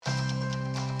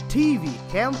TV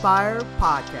Campfire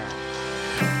Podcast.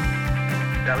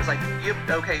 I was like,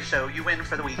 okay, so you win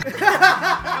for the week.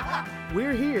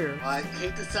 We're here. I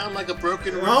hate to sound like a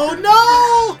broken record.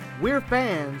 Oh no! We're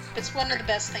fans. It's one of the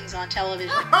best things on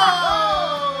television.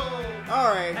 Oh!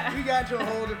 Alright, we got you a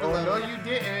whole different level. No, you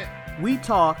didn't. We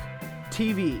talk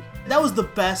TV. That was the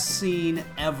best scene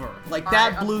ever. Like,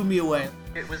 that blew me away.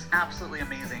 It was absolutely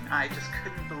amazing. I just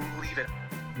couldn't believe it.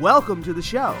 Welcome to the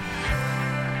show.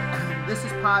 This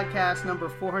is podcast number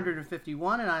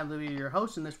 451, and I'm Louis, your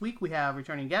host. And this week we have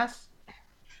returning guests.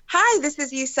 Hi, this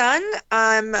is Yusun.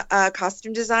 I'm a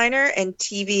costume designer and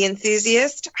TV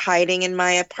enthusiast hiding in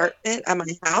my apartment at my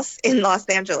house in Los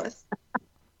Angeles.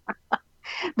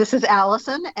 This is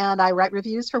Allison, and I write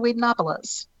reviews for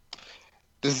Whedonopolis.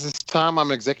 This is Tom.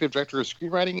 I'm executive director of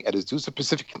screenwriting at Azusa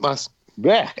Pacific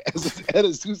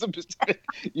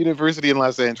University in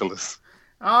Los Angeles.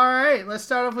 All right, let's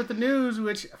start off with the news,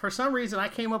 which for some reason I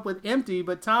came up with empty,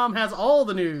 but Tom has all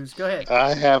the news. Go ahead.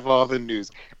 I have all the news.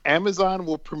 Amazon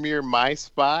will premiere My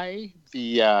Spy,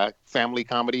 the family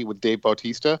comedy with Dave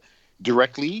Bautista,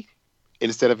 directly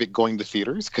instead of it going to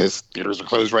theaters, because theaters are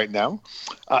closed right now.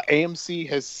 AMC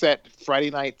has set Friday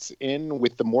nights in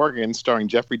with The Morgan, starring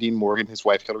Jeffrey Dean Morgan, his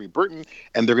wife Hillary Burton,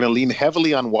 and they're going to lean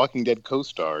heavily on Walking Dead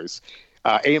co-stars.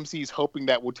 AMC is hoping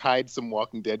that will tide some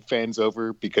Walking Dead fans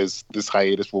over because this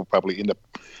hiatus will probably end up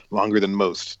longer than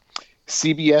most.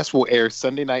 CBS will air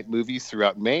Sunday night movies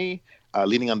throughout May,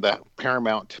 leaning on the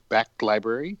Paramount back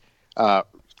library.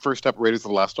 First up, Raiders of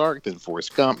the Lost Ark, then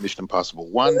Forrest Gump, Mission Impossible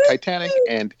 1, Titanic,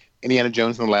 and Indiana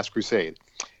Jones and the Last Crusade.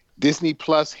 Disney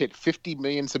Plus hit 50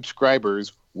 million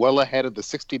subscribers, well ahead of the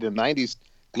 60 to 90s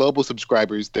global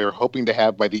subscribers they're hoping to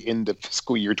have by the end of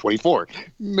fiscal year 24.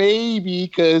 Maybe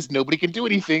because nobody can do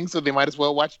anything, so they might as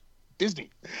well watch Disney,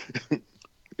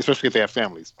 especially if they have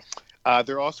families.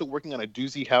 They're also working on a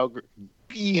Doozy Howser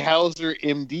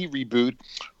MD reboot,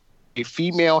 a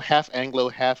female half Anglo,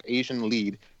 half Asian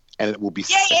lead, and it will be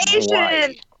set in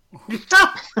Hawaii.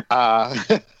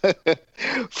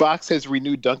 Fox has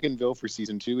renewed Duncanville for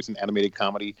season 2. It's an animated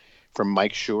comedy from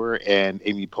Mike Schur and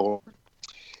Amy Poehler.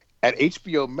 At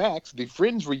HBO Max, the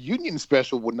Friends reunion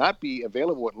special will not be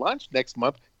available at launch next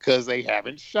month because they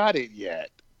haven't shot it yet.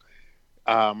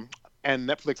 And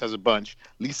Netflix has a bunch.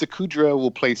 Lisa Kudrow will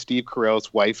play Steve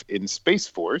Carell's wife in Space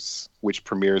Force, which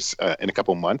premieres in a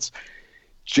couple months.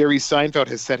 Jerry Seinfeld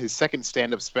has set his second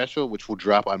stand-up special, which will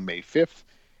drop on May 5th.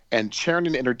 And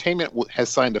Chernin Entertainment has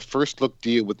signed a first-look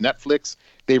deal with Netflix.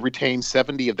 They retain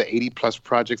 70 of the 80-plus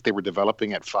projects they were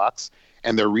developing at Fox.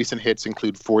 And their recent hits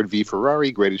include Ford v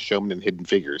Ferrari, Greatest Showman, and Hidden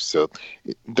Figures. So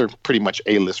they're pretty much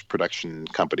A-list production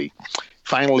company.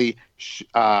 Finally,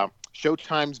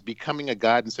 Showtime's Becoming a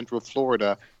God in Central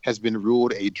Florida has been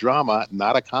ruled a drama,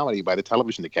 not a comedy, by the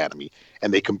Television Academy.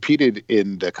 And they competed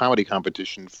in the comedy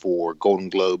competition for Golden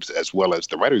Globes as well as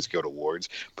the Writers Guild Awards.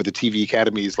 But the TV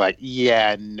Academy is like,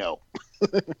 yeah, no.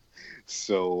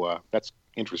 So that's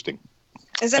interesting.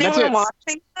 Is anyone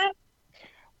watching that?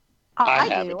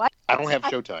 I do. I don't have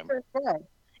Showtime.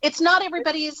 It's not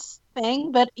everybody's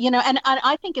thing, but, and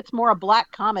I think it's more a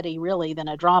black comedy, really, than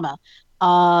a drama.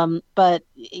 But,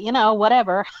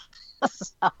 whatever.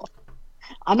 So,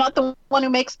 I'm not the one who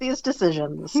makes these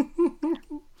decisions.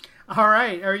 All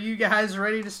right. Are you guys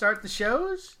ready to start the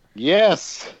shows?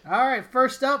 Yes. All right.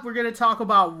 First up, we're going to talk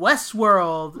about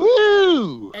Westworld.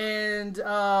 Woo! And,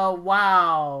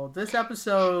 wow, this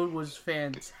episode was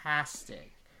fantastic.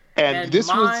 And this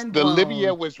was the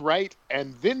Libya was right,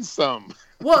 and then some.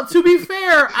 Well, to be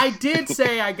fair, I did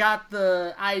say I got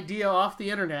the idea off the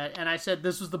internet, and I said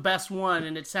this was the best one,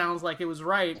 and it sounds like it was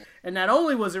right. And not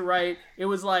only was it right, it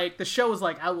was like, the show was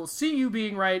like, I will see you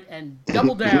being right and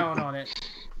double down on it.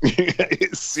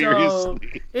 Seriously. So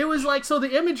it was like, so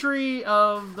the imagery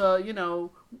of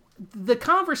the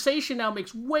conversation now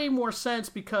makes way more sense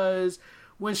because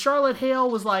when Charlotte Hale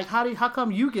was like, how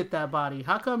come you get that body?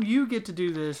 How come you get to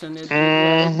do this? And it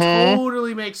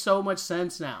totally makes so much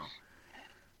sense now.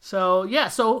 So, yeah.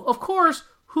 So, of course,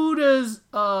 who does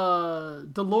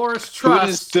Dolores trust? Who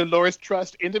does Dolores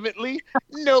trust intimately?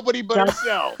 Nobody but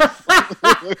herself.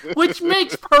 Which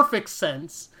makes perfect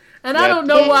sense. And I don't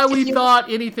know why we thought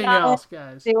anything else,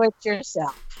 guys. Do it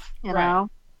yourself, you know?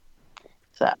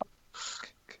 So.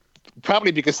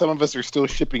 Probably because some of us are still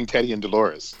shipping Teddy and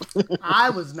Dolores. I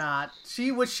was not.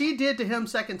 What she did to him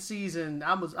second season,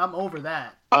 I'm over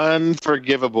that.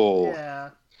 Unforgivable. Yeah.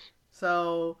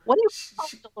 So what do you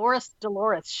call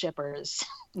Dolores shippers?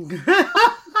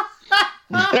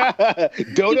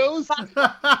 Dodos?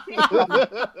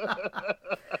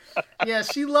 Yeah,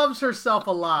 she loves herself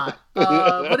a lot.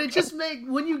 But it just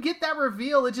when you get that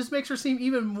reveal, it just makes her seem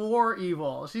even more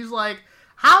evil. She's like,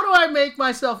 how do I make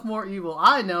myself more evil?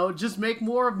 I know, just make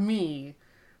more of me.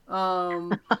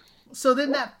 So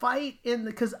then that fight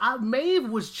because Maeve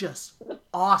was just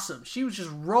awesome. She was just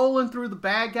rolling through the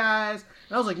bad guys.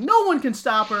 And I was like, no one can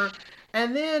stop her.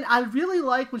 And then I really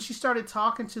liked when she started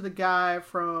talking to the guy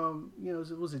from,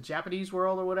 was it Japanese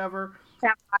World or whatever?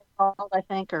 Campfire World, I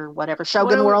think, or whatever.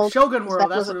 Shogun World. Shogun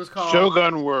World, that's what it was called.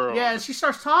 Shogun World. Yeah, and she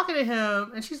starts talking to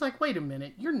him, and she's like, wait a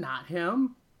minute, you're not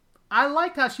him. I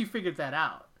liked how she figured that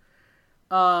out.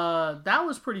 That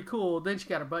was pretty cool. Then she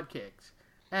got her butt kicked.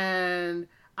 And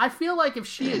I feel like if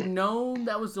she had known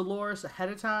that was Dolores ahead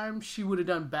of time, she would have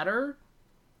done better.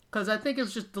 Because I think it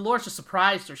was just Dolores just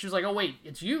surprised her. She was like, oh, wait,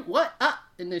 it's you? What?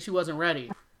 And then she wasn't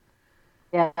ready.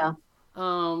 Yeah.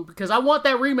 Because I want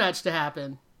that rematch to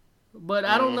happen. But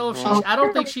I don't know if I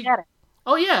don't think she...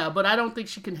 Oh, yeah, but I don't think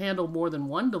she can handle more than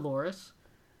one Dolores.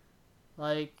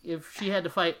 Like, if she had to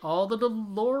fight all the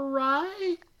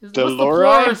Dolori?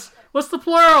 What's the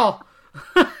plural?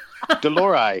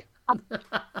 Dolori.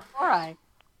 Alright.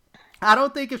 I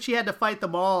don't think if she had to fight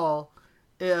them all,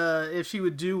 if she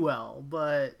would do well.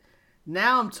 But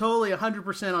now I'm totally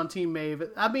 100% on Team Maeve.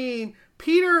 I mean,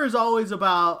 Peter is always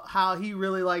about how he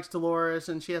really likes Dolores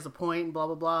and she has a point and blah,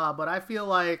 blah, blah. But I feel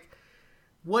like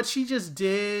what she just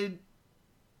did,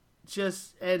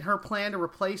 and her plan to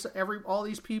replace all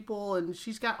these people, and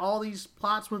she's got all these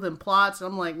plots within plots, and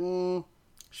I'm like,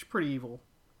 she's pretty evil.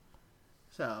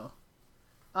 So,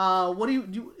 what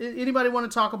do anybody want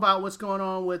to talk about what's going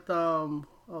on with, oh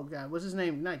God, what's his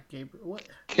name? Not Gabriel. What?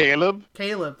 Caleb.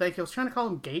 Thank you. I was trying to call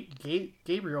him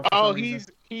Gabriel. Oh, he's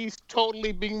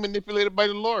totally being manipulated by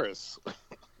Dolores.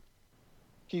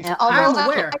 I'm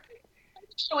aware.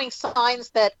 Showing signs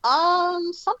that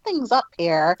something's up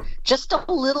here, just a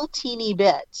little teeny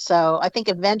bit. So I think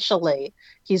eventually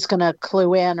he's going to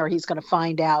clue in, or he's going to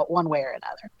find out one way or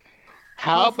another.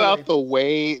 How about the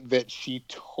way that she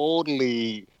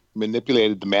totally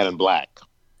manipulated the Man in Black,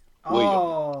 William?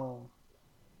 Oh.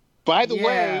 By the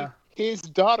way, his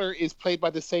daughter is played by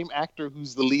the same actor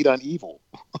who's the lead on Evil,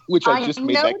 which I just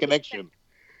made that connection.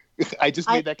 I just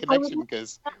made that connection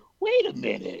because, wait a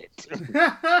minute.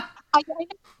 I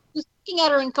was looking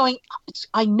at her and going,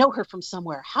 I know her from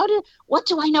somewhere. What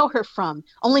do I know her from?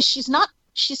 Only she's not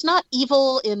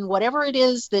evil in whatever it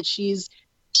is that she's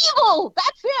evil.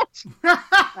 That's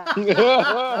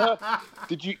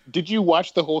it. Did you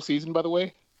watch the whole season, by the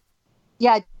way?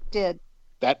 Yeah, I did.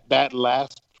 That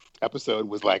last episode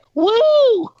was like,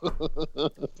 woo!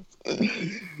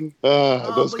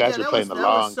 Those guys are playing the long game. That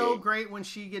was so great when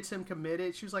she gets him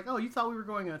committed. She was like, oh, you thought we were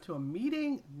going to a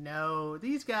meeting? No,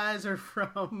 these guys are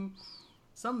from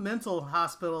some mental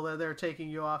hospital that they're taking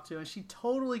you off to. And she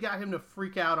totally got him to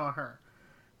freak out on her.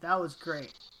 That was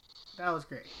great.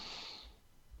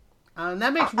 And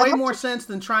that makes way more sense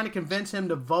than trying to convince him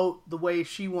to vote the way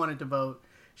she wanted to vote.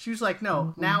 She was like,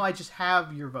 no, now I just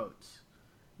have your votes.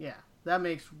 Yeah, that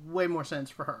makes way more sense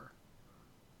for her.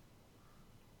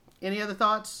 Any other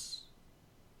thoughts,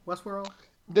 Westworld?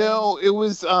 No, it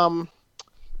was I'll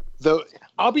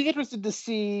be interested to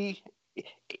see.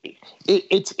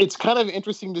 It's kind of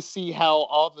interesting to see how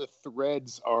all the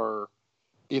threads are.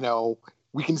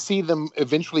 We can see them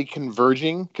eventually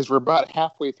converging because we're about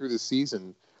halfway through the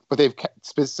season, but they've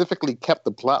specifically kept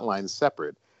the plot lines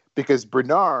separate. Because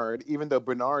Bernard, even though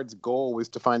Bernard's goal was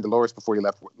to find Dolores before he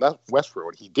left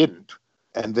Westworld, he didn't.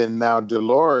 And then now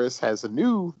Dolores has a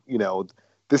new,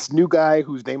 this new guy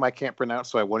whose name I can't pronounce,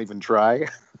 so I won't even try,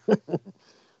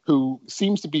 who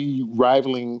seems to be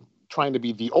trying to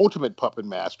be the ultimate puppet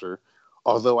master.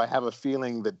 Although I have a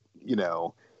feeling that,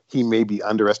 he may be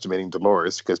underestimating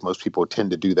Dolores because most people tend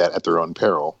to do that at their own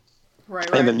peril. Right.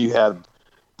 And then you have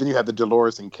the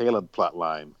Dolores and Caleb plot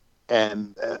line.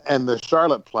 And the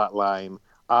Charlotte plot line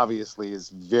obviously is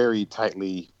very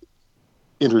tightly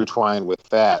intertwined with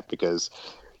that because,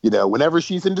 whenever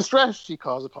she's in distress, she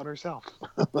calls upon herself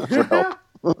for help.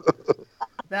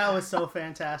 That was so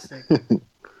fantastic.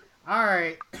 All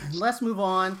right, let's move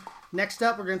on. Next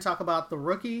up, we're going to talk about The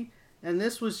Rookie. And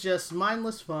this was just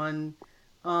mindless fun.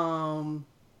 Because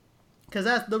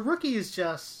The Rookie is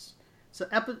just...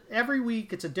 every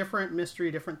week, it's a different mystery,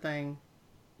 different thing.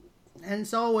 And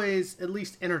it's always at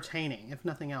least entertaining, if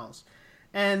nothing else.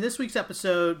 And this week's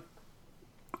episode,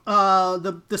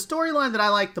 the storyline that I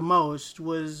liked the most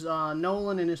was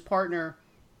Nolan and his partner.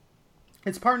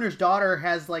 His partner's daughter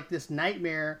has like this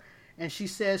nightmare, and she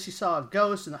says she saw a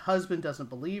ghost, and the husband doesn't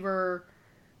believe her,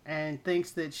 and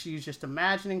thinks that she's just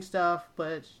imagining stuff.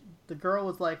 But the girl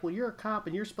was like, well, you're a cop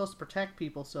and you're supposed to protect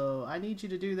people, so I need you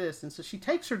to do this. And so she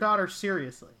takes her daughter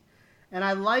seriously. And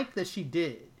I like that she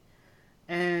did.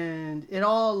 And it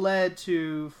all led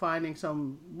to finding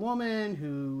some woman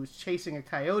who was chasing a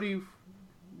coyote,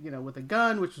 with a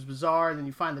gun, which was bizarre. And then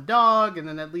you find the dog, and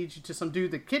then that leads you to some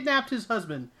dude that kidnapped his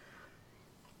husband.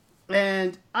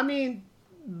 And, I mean,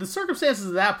 the circumstances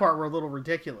of that part were a little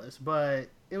ridiculous, but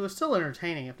it was still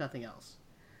entertaining, if nothing else.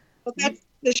 Well, that's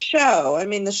the show. I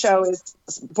mean, the show is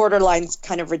borderline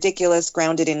kind of ridiculous,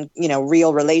 grounded in,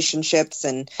 real relationships.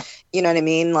 And, you know what I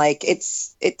mean? Like,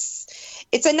 it's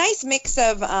a nice mix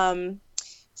of,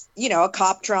 a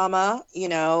cop drama,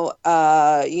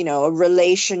 a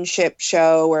relationship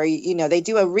show where, they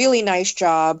do a really nice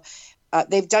job.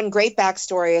 They've done great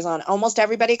backstories on almost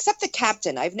everybody except the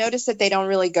captain. I've noticed that they don't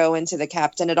really go into the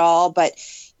captain at all, but,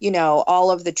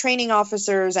 all of the training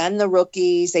officers and the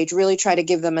rookies, they really try to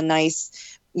give them a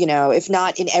nice, if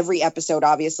not in every episode,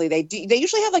 obviously they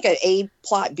usually have like an A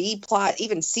plot, B plot,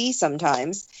 even C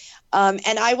sometimes.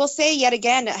 And I will say yet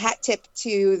again, a hat tip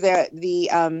to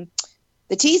the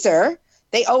teaser.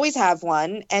 They always have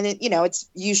one, and it's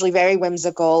usually very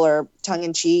whimsical or tongue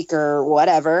in cheek or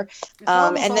whatever.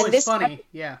 And then this funny,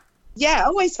 yeah,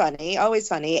 always funny,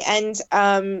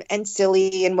 and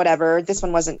silly and whatever. This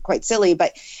one wasn't quite silly,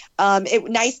 but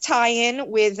nice tie-in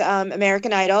with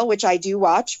American Idol, which I do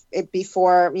watch it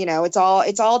before. It's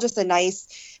all just a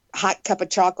nice hot cup of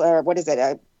chocolate, or what is it?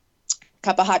 A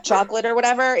cup of hot chocolate or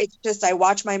whatever. It's just I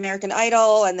watch my American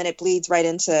Idol, and then it bleeds right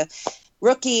into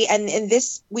Rookie. And in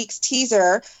this week's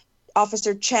teaser,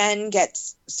 Officer Chen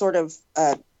gets sort of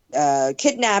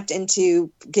kidnapped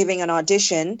into giving an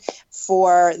audition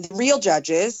for the real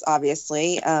judges,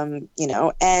 obviously, and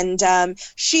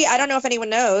she, I don't know if anyone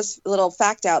knows, a little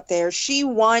fact out there, she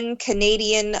won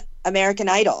Canadian American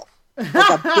Idol. Like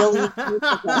 $1 billion.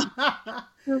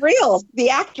 For real, the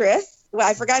actress. Well,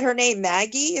 I forgot her name.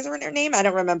 Maggie is her name. I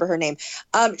don't remember her name.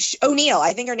 O'Neill.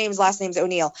 I think her last name's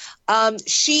O'Neill.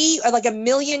 She, like 1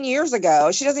 million years ago,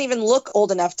 she doesn't even look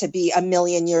old enough to be 1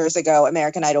 million years ago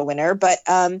American Idol winner, but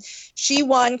she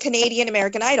won Canadian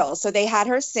American Idol. So they had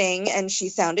her sing, and she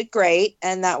sounded great,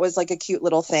 and that was like a cute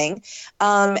little thing.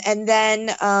 And then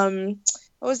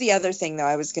what was the other thing, though,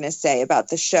 I was going to say about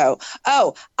the show?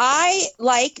 Oh, I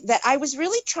like that I was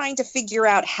really trying to figure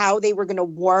out how they were going to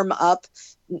warm up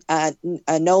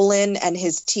Nolan and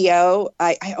his TO.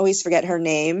 I always forget her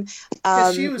name.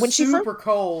 She was super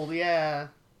cold, yeah.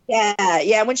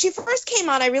 Yeah. When she first came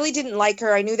on, I really didn't like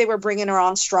her. I knew they were bringing her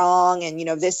on strong and,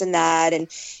 this and that. And,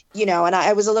 and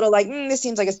I was a little like, this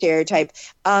seems like a stereotype.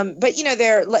 But,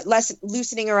 they're less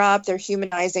loosening her up. They're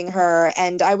humanizing her.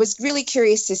 And I was really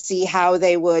curious to see how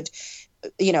they would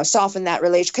soften that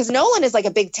relation, because Nolan is like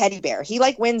a big teddy bear. He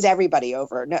like wins everybody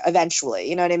over eventually,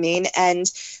 you know what I mean? And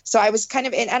so I was kind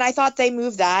of and I thought they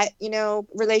moved that,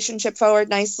 relationship forward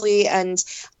nicely. And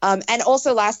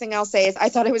also last thing I'll say is I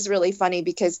thought it was really funny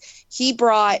because he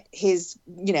brought his,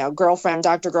 girlfriend,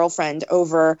 Dr. Girlfriend,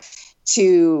 over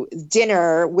to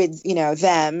dinner with,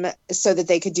 them so that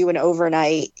they could do an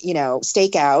overnight,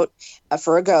 stakeout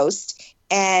for a ghost.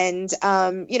 And,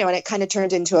 and it kind of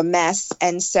turned into a mess.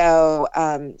 And so,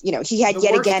 he had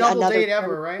yet again another date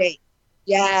ever, right? Date.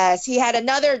 Yes, he had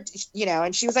another,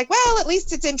 and she was like, well, at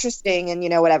least it's interesting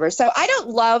and, whatever. So I don't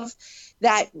love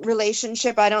that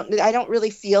relationship. I don't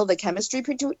really feel the chemistry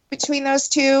between those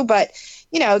two, but,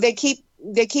 they keep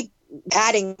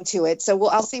adding to it. So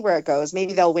I'll see where it goes.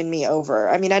 Maybe they'll win me over.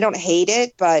 I mean, I don't hate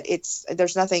it, but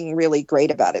there's nothing really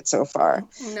great about it so far.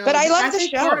 No, but I love the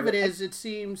think show. Part of it is it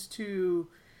seems too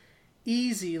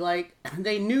easy. Like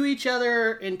they knew each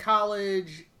other in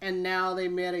college and now they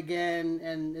met again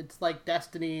and it's like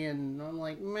destiny, and I'm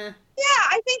like, meh. Yeah,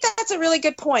 I think that's a really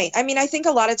good point. I mean, I think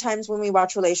a lot of times when we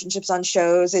watch relationships on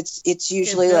shows, it's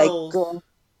usually like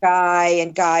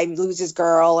guy loses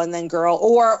girl and then girl,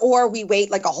 or we wait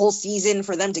like a whole season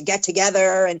for them to get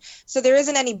together, and so there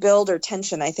isn't any build or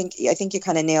tension. I think you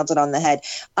kind of nailed it on the head.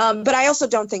 But I also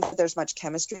don't think that there's much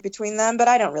chemistry between them, but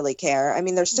I don't really care. I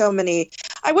mean, there's so many.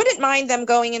 I wouldn't mind them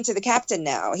going into the captain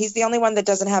now. He's the only one that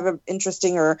doesn't have an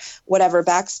interesting or whatever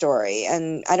backstory,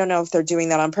 and I don't know if they're doing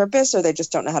that on purpose or they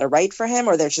just don't know how to write for him,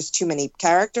 or there's just too many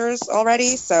characters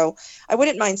already. So I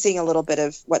wouldn't mind seeing a little bit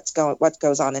of what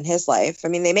goes on in his life. I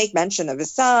mean, they make mention of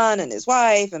his son and his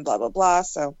wife and blah blah blah,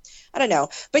 so I don't know.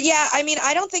 But yeah, I mean,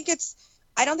 I don't think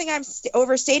I'm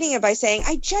overstating it by saying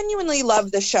I genuinely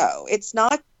love the show. It's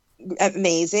not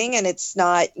amazing and it's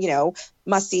not,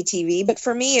 must-see TV, but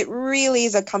for me it really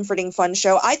is a comforting, fun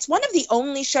show. It's one of the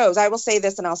only shows, I will say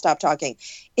this and I'll stop talking,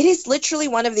 it is literally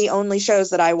one of the only shows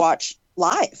that I watch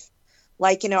live.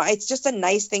 Like, it's just a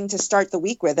nice thing to start the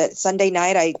week with. It Sunday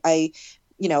night, I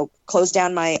close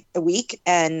down my week,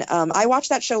 and I watch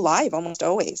that show live almost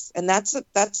always, and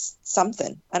that's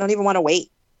something. I don't even want to wait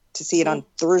to see it on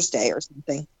Thursday or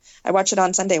something. I watch it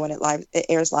on Sunday when it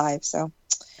airs live. So,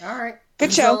 all right,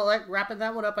 good show. So, wrapping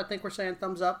that one up, I think we're saying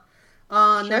thumbs up.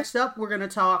 Sure. Next up, we're going to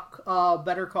talk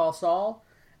Better Call Saul.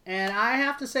 And I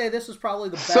have to say, this was probably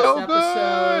the best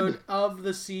episode of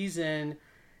the season,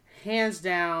 hands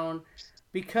down,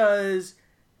 because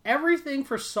everything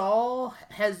for Saul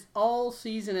has all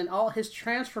season, and all his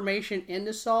transformation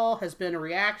into Saul has been a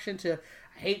reaction to,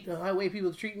 I hate the way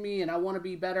people treat me, and I want to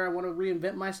be better, I want to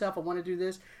reinvent myself, I want to do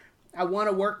this, I want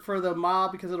to work for the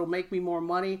mob because it'll make me more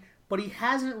money. But he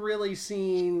hasn't really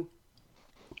seen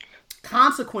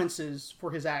consequences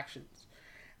for his actions.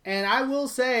 And I will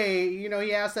say,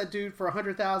 he asked that dude for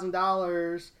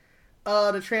 $100,000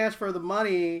 to transfer the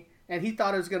money, and he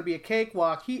thought it was going to be a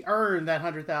cakewalk. He earned that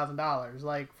 $100,000,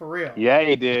 like, for real. Yeah,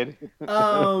 he did.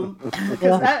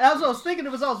 Because as I was thinking, I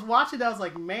was watching, I was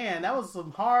like, man, that was some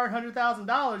hard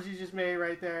 $100,000 you just made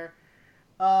right there.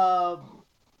 But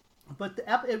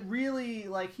it really,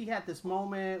 like, he had this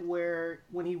moment where,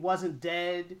 when he wasn't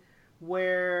dead,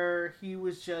 where he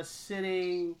was just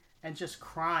sitting and just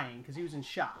crying because he was in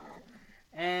shock.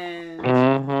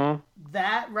 And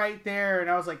that right there, and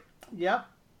I was like, yep,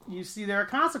 you see there are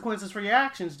consequences for your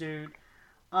actions, dude.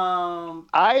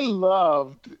 I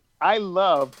loved,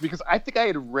 because I think I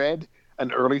had read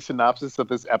an early synopsis of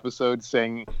this episode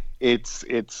saying it's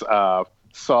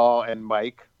Saul and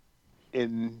Mike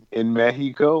in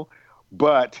Mexico,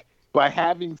 but by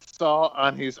having Saul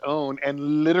on his own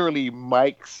and literally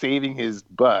Mike saving his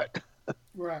butt.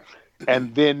 Right.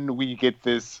 And then we get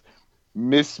this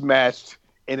mismatched,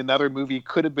 in another movie,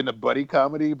 could have been a buddy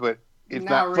comedy, but it's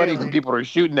not funny when people are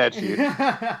shooting at you.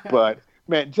 But,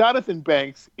 man, Jonathan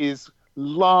Banks is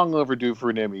long overdue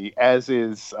for an Emmy, as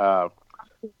is I'm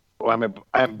Bob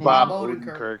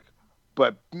Odenkirk.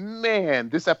 But, man,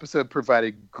 this episode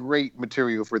provided great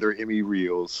material for their Emmy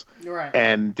reels. Right.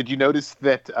 And did you notice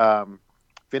that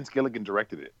Vince Gilligan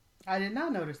directed it? I did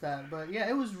not notice that, but yeah,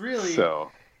 it was really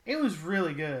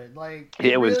good. Like,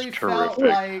 it was really terrific. Felt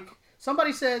like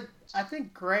somebody said, I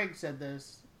think Greg said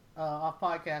this off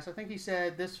podcast. I think he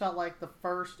said this felt like the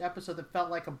first episode that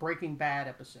felt like a Breaking Bad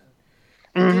episode.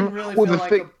 It didn't really feel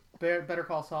like a Better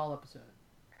Call Saul episode.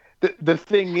 The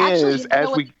thing is,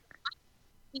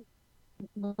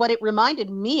 what it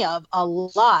reminded me of a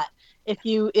lot, if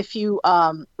you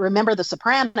remember The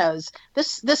Sopranos,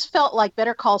 this felt like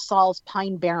Better Call Saul's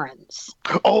Pine Barrens.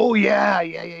 Oh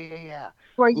yeah.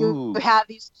 Where you have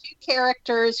these two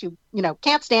characters who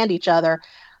can't stand each other,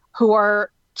 who are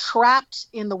trapped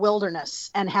in the wilderness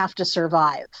and have to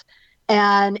survive.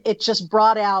 And it just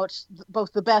brought out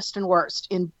both the best and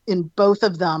worst in both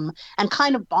of them, and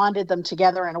kind of bonded them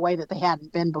together in a way that they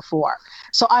hadn't been before.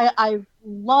 So I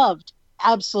loved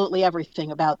absolutely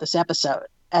everything about this episode.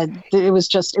 And it was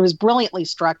brilliantly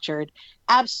structured,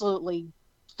 absolutely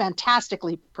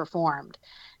fantastically performed.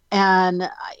 And,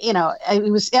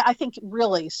 it was, I think,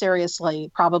 really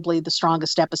seriously, probably the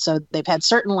strongest episode they've had,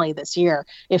 certainly this year,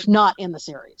 if not in the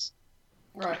series.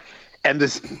 Right. And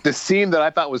the scene that I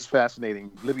thought was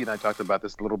fascinating, Libby and I talked about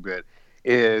this a little bit,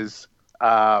 is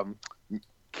Kim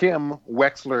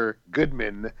Wexler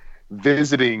Goodman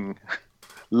visiting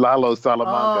Lalo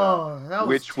Salamanca,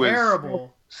 which was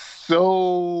terrible.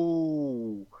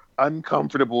 So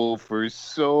uncomfortable for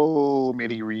so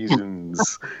many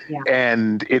reasons. Yeah.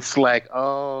 And it's like,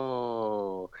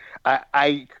 I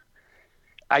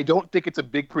don't think it's a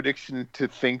big prediction to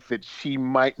think that she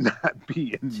might not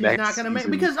be in She's next not going to make,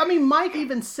 season. because Mike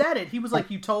even said it. He was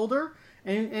like, you told her?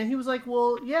 And he was like,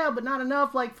 well, yeah, but not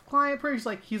enough, like, client praise.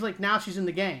 He's like, now she's in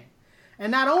the game.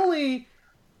 And not only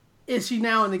is she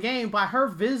now in the game, by her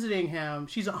visiting him,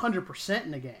 she's 100%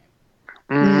 in the game.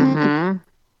 Mm-hmm.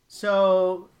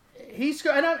 So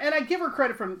and I give her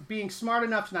credit for being smart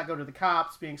enough to not go to the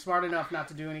cops, being smart enough not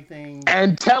to do anything,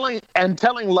 and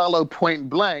telling Lalo point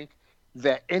blank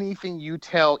that anything you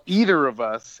tell either of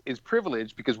us is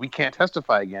privileged because we can't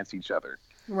testify against each other.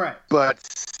 Right. But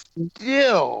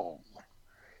still,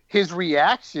 his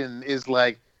reaction is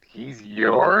like, he's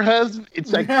your husband?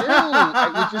 It's like, dude,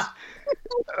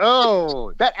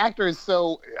 that actor is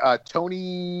so,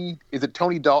 Tony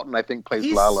Dalton, I think,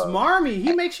 plays Lalo. He's smarmy.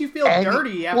 He makes you feel dirty after you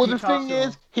talk to him. Well, the thing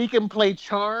is, he can play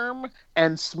charm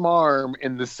and smarm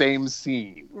in the same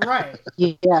scene. Right.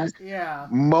 Yes. Yeah.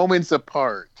 Moments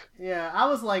apart. Yeah, I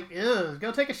was like, ew,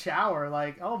 go take a shower.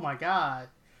 Like, oh my God.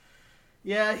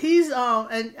 Yeah, he's,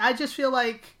 and I just feel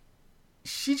like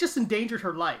she just endangered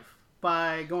her life.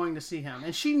 by going to see him,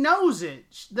 and she knows it.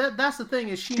 That's the thing,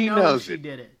 is she knows she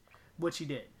did it, what she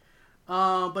did.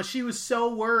 But she was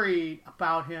so worried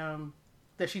about him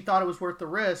that she thought it was worth the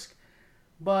risk.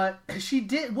 But she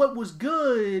did. What was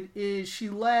good is she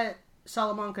let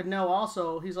Salamanca know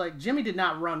also. He's like, Jimmy did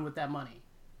not run with that money.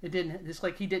 It didn't. It's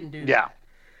like he didn't do that.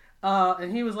 Yeah.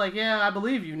 And he was like, yeah, I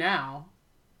believe you now.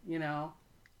 You know.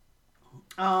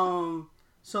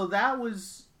 So that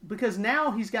was because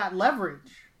now he's got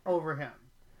leverage over him,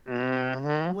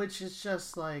 which is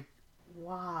just like,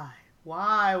 why?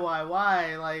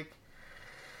 Like,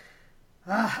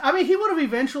 I mean, he would have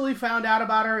eventually found out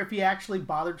about her if he actually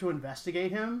bothered to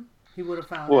investigate him. He would have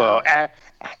found out. Well,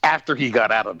 after he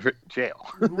got out of jail.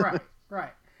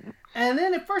 Right. And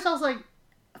then at first I was like,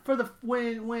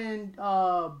 when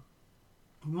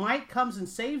Mike comes and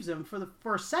saves him,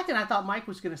 for a second I thought Mike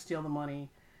was going to steal the money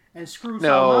and screw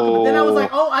Salamanca. But then I was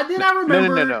like, I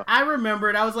remember. No. I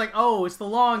remembered. I was like, it's the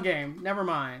long game. Never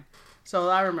mind. So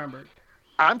I remembered.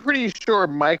 I'm pretty sure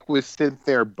Mike was sent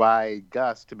there by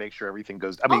Gus to make sure everything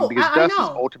goes. I mean, because Gus is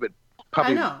ultimate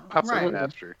puppet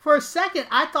master. For a second,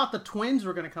 I thought the twins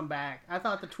were going to come back. I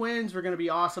thought the twins were going to be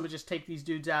awesome and just take these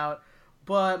dudes out.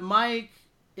 But Mike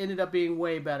ended up being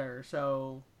way better.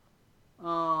 So,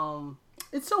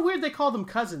 it's so weird they call them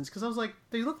cousins, because I was like,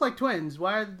 they look like twins.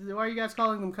 Why are you guys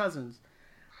calling them cousins?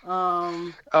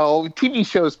 TV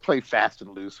shows play fast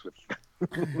and loose with.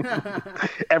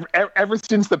 ever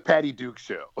since the Patty Duke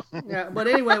show. Yeah, but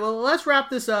anyway, well, let's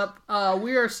wrap this up.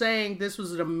 We are saying this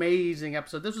was an amazing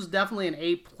episode. This was definitely an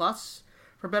A+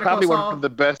 for Better Call Saul. Probably one of the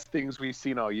best things we've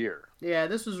seen all year. Yeah,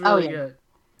 this was really good.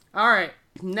 All right,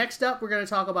 next up, we're going to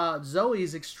talk about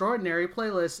Zoe's Extraordinary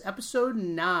Playlist, episode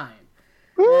 9.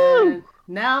 Woo! And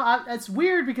now it's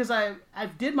weird because I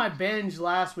did my binge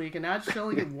last week, and now I just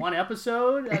only get one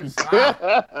episode.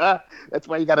 That's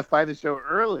why you got to find the show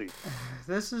early.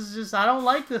 This is just, I don't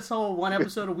like this whole one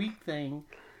episode a week thing.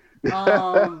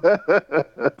 But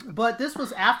this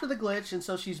was after the glitch, and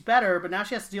so she's better, but now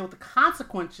she has to deal with the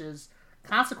consequences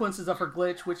of her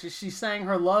glitch, which is she sang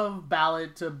her love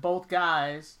ballad to both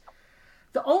guys.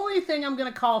 The only thing I'm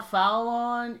going to call foul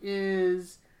on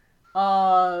is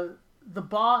the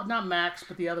boss, not Max,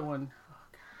 but the other one. Oh,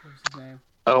 God, what was his name?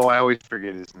 Oh, I always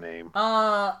forget his name.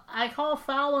 I call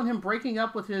foul on him breaking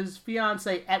up with his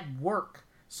fiance at work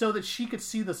so that she could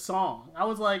see the song. I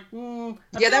was like, that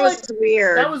was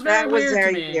weird. That was very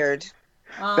weird.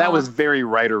 That was very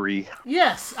writery.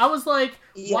 Yes, I was like,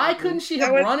 why couldn't she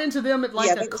have run into them at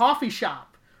a coffee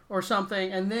shop or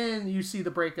something, and then you see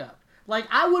the breakup? Like,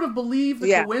 I would have believed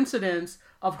the coincidence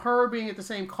of her being at the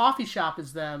same coffee shop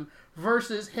as them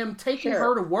versus him taking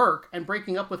her to work and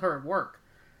breaking up with her at work.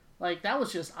 Like, that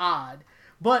was just odd.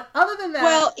 But other than that...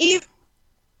 Well,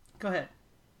 go ahead.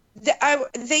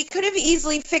 They could have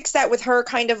easily fixed that with her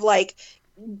kind of like,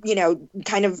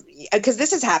 because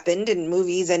this has happened in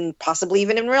movies and possibly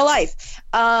even in real life.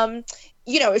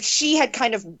 If she had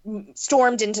kind of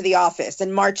stormed into the office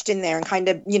and marched in there and kind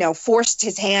of, forced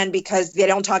his hand because they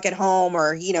don't talk at home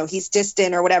or, he's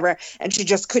distant or whatever, and she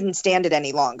just couldn't stand it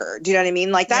any longer. Do you know what I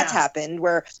mean? Like, that's happened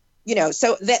where,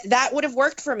 so that would have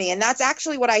worked for me. And that's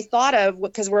actually what I thought of,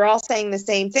 because we're all saying the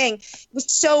same thing. It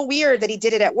was so weird that he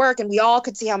did it at work and we all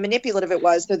could see how manipulative it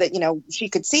was so that, she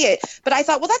could see it. But I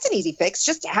thought, well, that's an easy fix.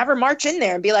 Just have her march in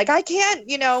there and be like, I can't,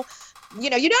 you never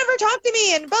talk to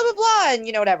me and blah, blah, blah, and,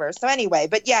 whatever. So anyway,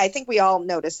 but yeah, I think we all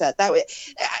noticed that.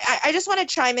 I just want to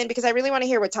chime in because I really want to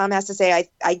hear what Tom has to say.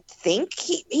 I think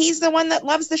he's the one that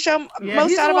loves the show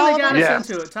most out of all of them.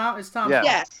 It's Tom.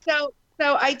 Yeah.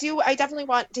 So I definitely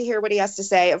want to hear what he has to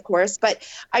say, of course, but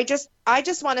I just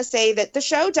want to say that the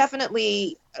show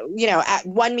definitely,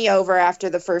 won me over after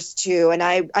the first two. And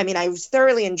I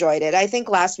thoroughly enjoyed it. I think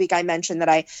last week I mentioned that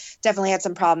I definitely had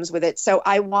some problems with it. So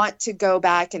I want to go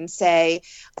back and say,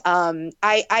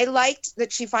 I liked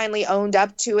that she finally owned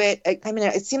up to it.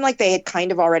 It seemed like they had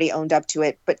kind of already owned up to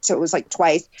it, but so it was like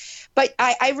twice. But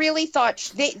I really thought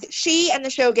she and the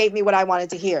show gave me what I wanted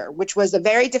to hear, which was a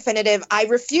very definitive, I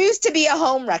refuse to be a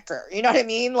homewrecker. You know what I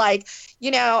mean? Like,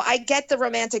 I get the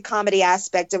romantic comedy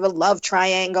aspect of a love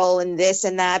triangle and this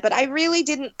and that, but I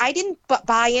didn't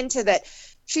buy into that.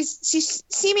 She's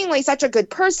seemingly such a good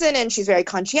person and she's very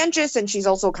conscientious and she's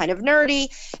also kind of nerdy.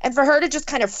 And for her to just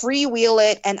kind of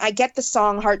freewheel it, and I get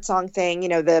the heart song thing,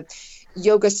 the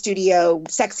yoga studio,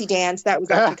 sexy dance, that was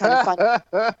actually kind of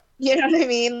fun. You know what I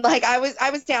mean? Like I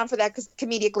was down for that because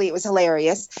comedically it was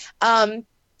hilarious. But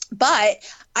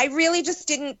I really just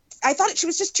didn't I thought she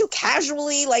was just too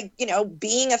casually, like,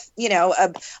 being a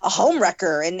home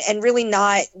wrecker and really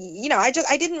not,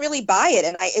 I didn't really buy it.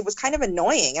 And it was kind of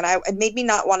annoying. And it made me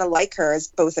not want to like her as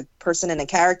both a person and a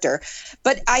character.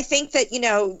 But I think that,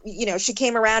 she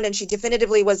came around and she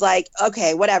definitively was like,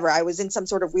 okay, whatever. I was in some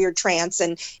sort of weird trance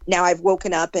and now I've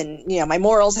woken up and, my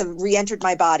morals have re-entered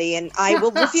my body and I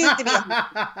will refuse to be.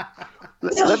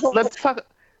 Let's talk.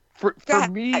 For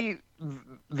me,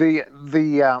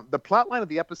 the plot line of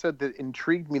the episode that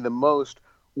intrigued me the most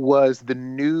was the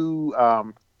new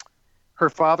her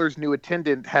father's new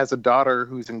attendant has a daughter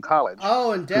who's in college.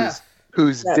 Oh, and deaf.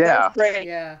 Who's deaf. Great.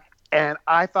 Yeah. And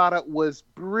I thought it was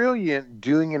brilliant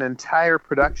doing an entire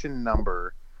production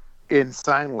number in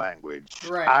sign language.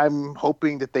 Right. I'm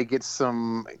hoping that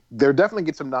they'll definitely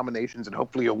get some nominations and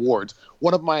hopefully awards.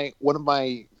 One of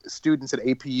my students at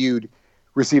APU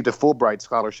received a Fulbright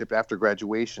scholarship after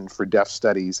graduation for deaf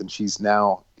studies, and she's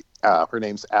now her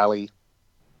name's Allie,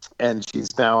 and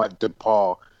she's now at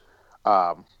DePaul.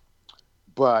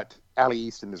 But Allie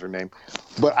Easton is her name.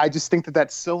 But I just think that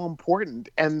that's so important,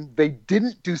 and they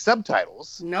didn't do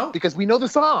subtitles. No, because we know the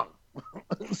song.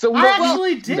 So I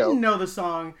actually didn't know the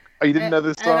song. Oh, you didn't know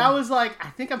this song? And I was like, I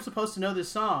think I'm supposed to know this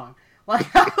song.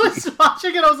 Like, I was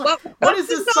watching it, I was like, what is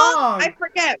this song? I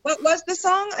forget. What was the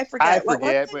song? I forget.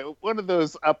 But one of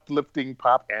those uplifting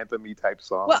pop anthem-y type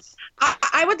songs. Well,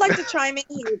 I would like to chime in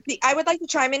here. I would like to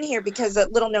chime in here because a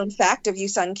little known fact of you,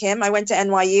 Sun Kim, I went to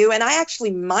NYU and I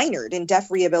actually minored in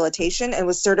deaf rehabilitation and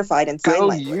was certified in sign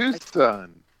language. Go you,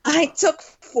 son. I took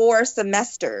 4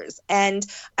 semesters, and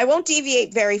I won't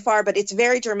deviate very far, but it's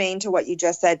very germane to what you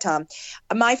just said, Tom.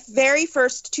 My very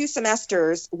first 2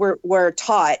 semesters were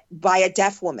taught by a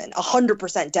deaf woman,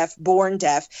 100% deaf, born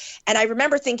deaf. And I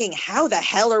remember thinking, how the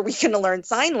hell are we going to learn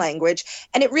sign language?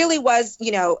 And it really was,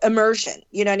 immersion,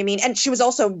 you know what I mean? And she was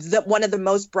also one of the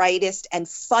most brightest and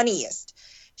funniest.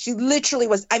 She literally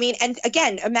was, and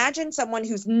again, imagine someone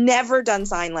who's never done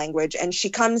sign language and she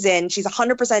comes in, she's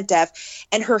 100% deaf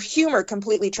and her humor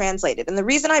completely translated. And the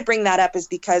reason I bring that up is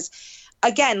because,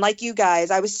 again, like you guys,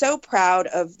 I was so proud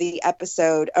of the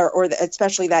episode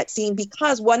especially that scene,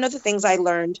 because one of the things I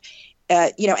learned,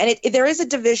 there is a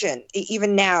division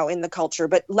even now in the culture,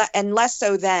 but less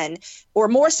so then, or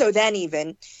more so than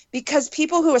even, because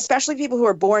especially people who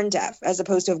are born deaf as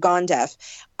opposed to have gone deaf,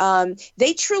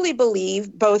 they truly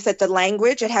believe both that the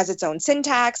language, it has its own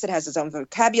syntax, it has its own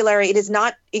vocabulary. It is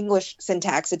not English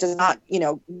syntax. It does not,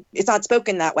 it's not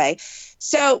spoken that way.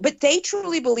 So, but they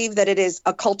truly believe that it is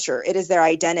a culture. It is their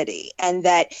identity, and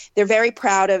that they're very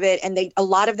proud of it. And a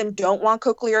lot of them don't want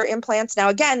cochlear implants. Now,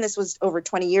 again, this was over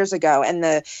 20 years ago, and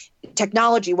the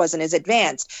technology wasn't as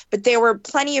advanced, but there were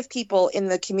plenty of people in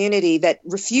the community that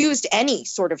refused any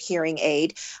sort of hearing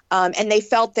aid. And they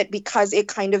felt that because it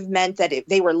kind of meant that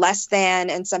they were less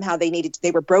than, and somehow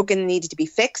they were broken and needed to be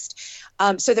fixed.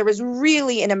 So there was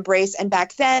really an embrace. And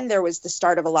back then there was the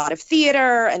start of a lot of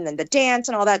theater and then the dance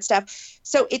and all that stuff.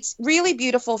 So it's really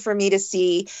beautiful for me to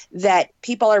see that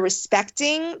people are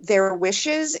respecting their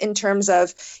wishes in terms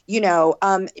of,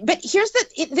 but here's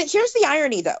the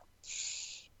irony though.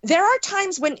 There are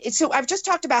times when, so I've just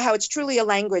talked about how it's truly a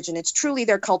language and it's truly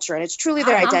their culture and it's truly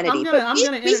their identity.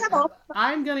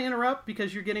 I'm going to interrupt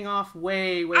because you're getting off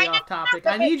way off topic.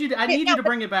 I need you to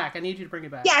bring it back. Yeah,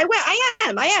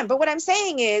 I am. But what I'm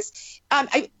saying is,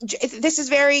 this is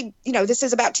very, this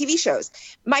is about TV shows.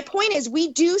 My point is,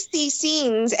 we do see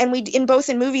scenes, and in both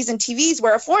movies and TVs,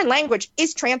 where a foreign language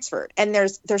is transferred and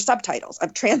there's subtitles.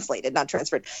 I've translated, not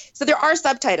transferred. So there are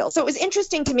subtitles. So it was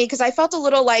interesting to me because I felt a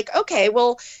little like, okay,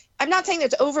 well, I'm not saying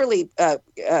that's overly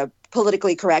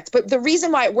politically correct, but the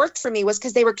reason why it worked for me was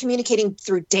because they were communicating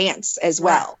through dance as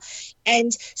well.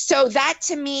 And so that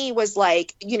to me was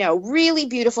like, really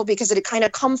beautiful because it had kind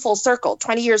of come full circle.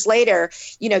 20 years later,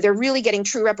 they're really getting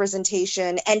true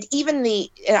representation. And even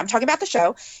I'm talking about the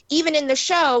show, even in the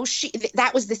show,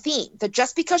 that was the theme, that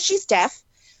just because she's deaf,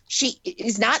 she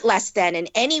is not less than in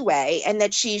any way, and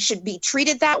that she should be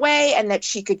treated that way, and that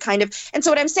she could and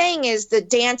so what I'm saying is the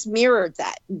dance mirrored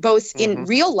that both in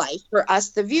real life for us,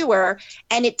 the viewer,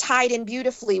 and it tied in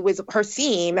beautifully with her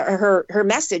theme, or her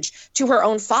message to her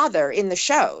own father in the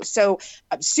show. So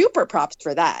super props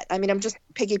for that. I mean, I'm just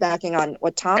piggybacking on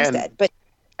what Tom said, but.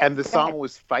 And the song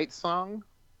was Fight Song?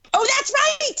 Oh, that's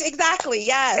right. Exactly.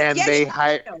 Yes. And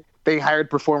they hired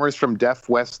performers from Deaf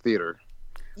West Theater.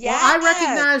 Yeah, well, I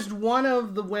recognized one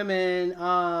of the women.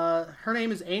 Her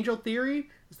name is Angel Theory.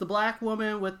 It's the black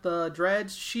woman with the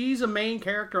dreads. She's a main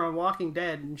character on Walking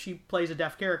Dead, and she plays a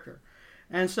deaf character.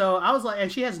 And so I was like, and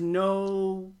she has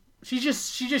no. She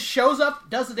just shows up,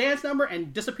 does the dance number,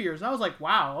 and disappears. And I was like,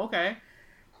 wow, okay.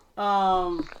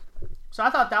 So I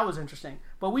thought that was interesting.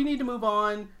 But we need to move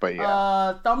on. But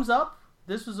yeah. Thumbs up.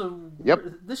 This was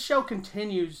This show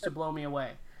continues to blow me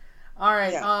away. All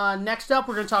right. Yeah. Next up,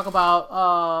 we're going to talk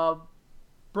about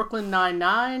Brooklyn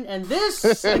Nine-Nine. And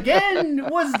this, again,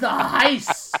 was the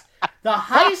heist. The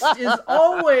heist is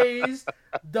always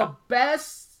the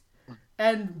best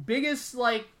and biggest,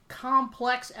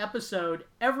 complex episode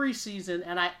every season,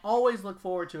 and I always look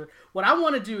forward to it. What I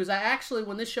want to do is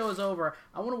when this show is over,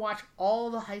 I want to watch all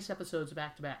the heist episodes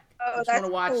back to back. Oh, that's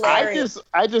hilarious.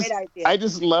 I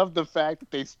just love the fact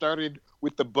that they started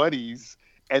with the buddies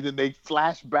and then they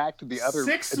flash back to the other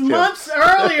 6 months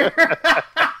earlier.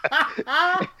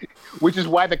 Which is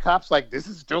why the cop's like, this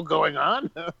is still going on.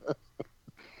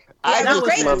 I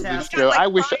just love this show.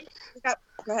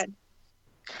 Go ahead.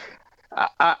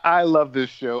 I love this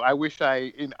show. I wish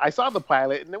I saw the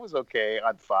pilot and it was okay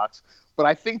on Fox, but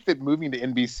I think that moving to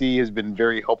NBC has been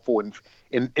very helpful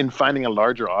in finding a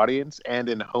larger audience and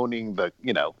in honing the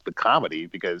comedy,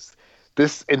 because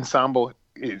this ensemble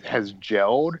has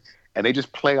gelled and they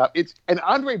just play up. And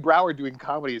Andre Braugher doing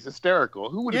comedy is hysterical.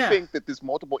 Who would think that this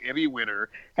multiple Emmy winner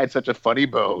had such a funny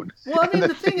bone? Well, I mean,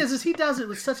 the thing is he does it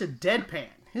with such a deadpan.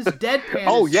 His deadpan.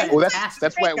 Oh is yeah, well fantastic.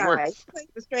 that's why it works. He's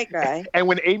like the straight guy. And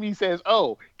when Amy says,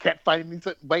 "Oh, can't find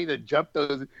anybody to jump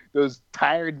those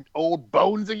tired old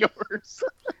bones of yours,"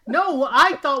 no, what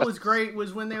I thought was great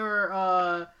was when they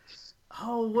were.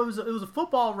 What was it? It was a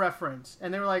football reference,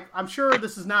 and they were like, "I'm sure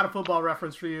this is not a football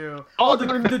reference for you." Oh, the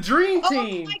Dream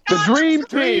Team. The Dream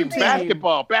Team.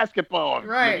 Basketball.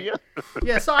 Right.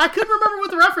 Yeah. So I couldn't remember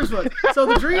what the reference was. So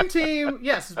the Dream Team,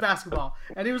 yes, it's basketball.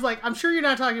 And he was like, "I'm sure you're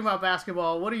not talking about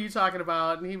basketball. What are you talking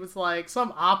about?" And he was like,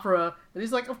 "Some opera." And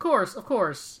he's like, "Of course,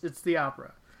 it's the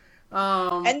opera."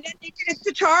 And then they did it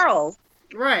to Charles.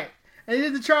 Right. And they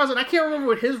did the Charles, and I can't remember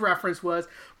what his reference was.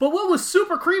 But what was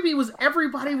super creepy was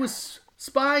everybody was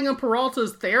spying on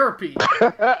Peralta's therapy.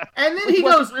 And then he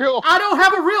goes, "I don't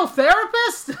have a real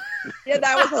therapist?" Yeah,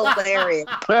 that was hilarious.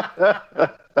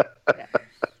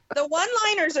 The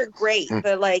one-liners are great. I've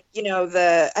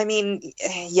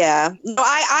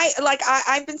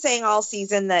been saying all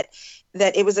season that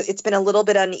it's been a little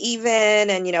bit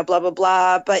uneven and, blah, blah,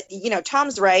 blah. But,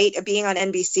 Tom's right. Being on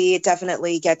NBC, it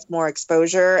definitely gets more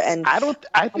exposure. And I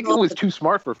think it was too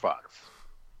smart for Fox.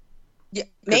 Yeah,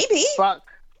 maybe.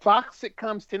 Fox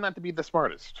sitcoms tend not to be the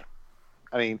smartest.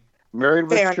 I mean, Married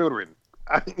with Children.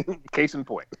 Case in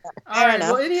point. All right.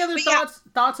 Well, any other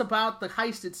thoughts about the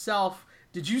heist itself?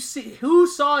 Did you see who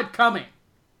saw it coming?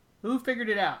 Who figured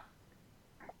it out?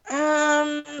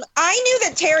 I knew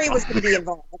that Terry was going to be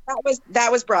involved.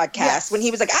 That was broadcast when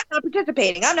he was like, I'm not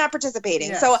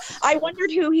participating. Yes. So I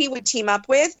wondered who he would team up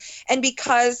with. And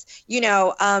because,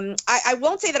 I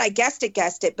won't say that I guessed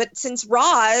it, but since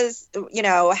Roz,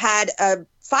 had a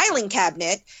filing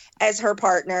cabinet as her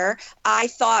partner, I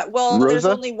thought, well, Rosa? There's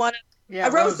only one.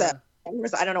 Rosa.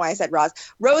 I don't know why I said Roz.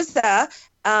 Rosa,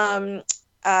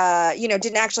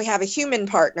 didn't actually have a human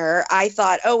partner. I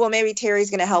thought, oh, well, maybe Terry's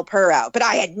going to help her out. But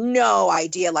I had no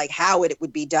idea, how it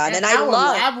would be done. And how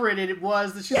elaborate it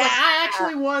was. That she's like, I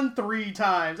actually won 3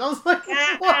 times. I was like,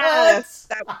 what?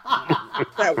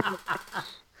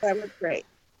 That was great.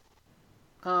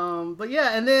 But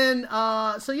yeah, and then,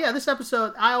 this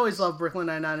episode, I always love Brooklyn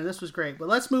Nine-Nine, and this was great. But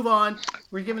let's move on.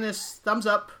 We're giving this thumbs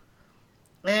up.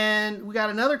 And we got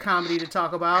another comedy to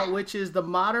talk about, which is the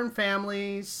Modern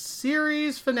Family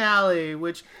series finale,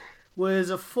 which was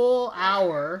a full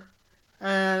hour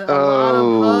and a lot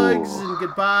of hugs and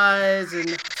goodbyes and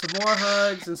some more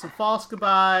hugs and some false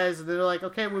goodbyes. And they're like,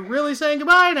 okay, we're really saying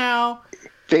goodbye now.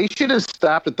 They should have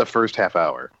stopped at the first half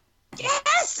hour.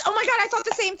 Yes! Oh my God, I thought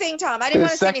the same thing, Tom. I didn't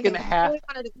want to say anything.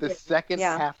 The second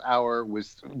half hour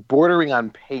was bordering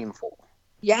on painful.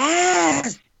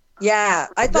 Yes! Yeah,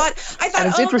 I thought. And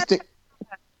it's interesting.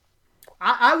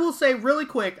 I will say really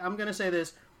quick, I'm going to say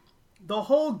this. The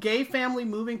whole gay family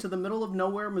moving to the middle of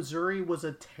nowhere, Missouri, was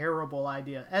a terrible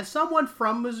idea. As someone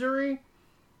from Missouri,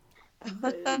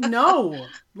 no.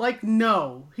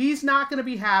 No. He's not going to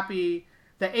be happy.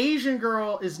 The Asian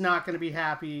girl is not going to be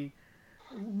happy.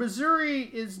 Missouri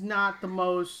is not the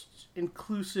most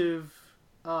inclusive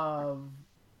of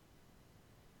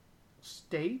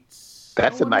states.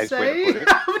 That's a nice way to put it.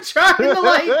 I'm trying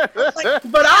to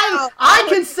but I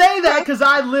can say that because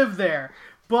I live there.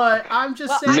 But I'm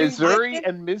just saying. Missouri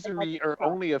and misery are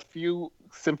only a few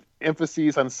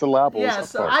emphases on syllables. Yeah,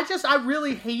 so I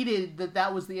really hated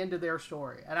that was the end of their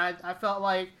story, and I felt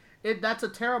like that's a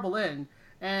terrible end.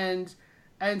 And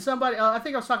somebody, I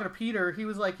think I was talking to Peter. He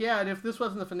was like, yeah, and if this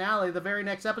wasn't the finale, the very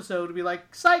next episode would be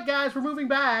like, "Psych, guys, we're moving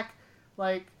back."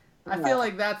 I feel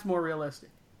like that's more realistic.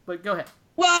 But go ahead.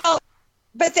 Well,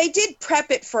 but they did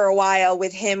prep it for a while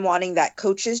with him wanting that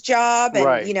coach's job, and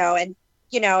Right.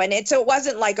 so it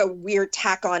wasn't like a weird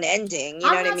tack on ending. You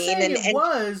know what I mean? I'm not saying it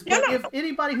was, but No. if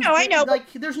anybody who's I know,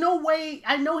 like, there's no way.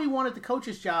 I know he wanted the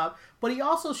coach's job, but he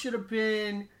also should have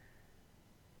been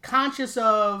conscious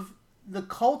of the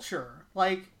culture,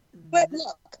 like. But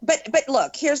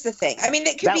look, here's the thing. I mean,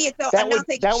 it could be.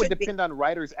 That would depend on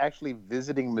writers actually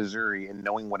visiting Missouri and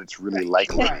knowing what it's really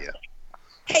like over here.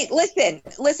 Hey, listen,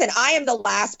 I am the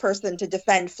last person to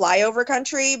defend flyover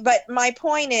country, but my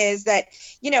point is that,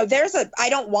 I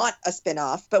don't want a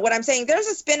spinoff, but what I'm saying, there's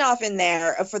a spinoff in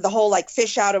there for the whole, like,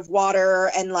 fish out of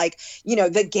water and, like,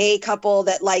 the gay couple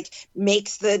that, like,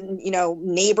 makes the,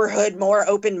 neighborhood more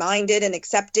open-minded and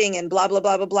accepting and blah, blah,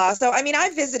 blah, blah, blah. So, I mean,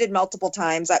 I've visited multiple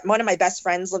times. One of my best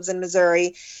friends lives in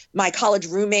Missouri. My college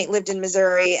roommate lived in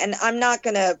Missouri, and I'm not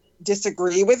going to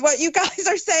disagree with what you guys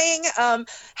are saying.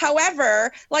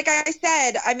 However, like I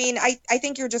said, I mean, I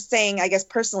think you're just saying, I guess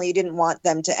personally, you didn't want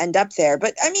them to end up there.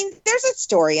 But I mean, there's a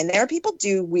story in there. People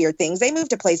do weird things. They move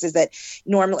to places that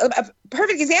normally. A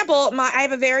perfect example. I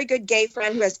have a very good gay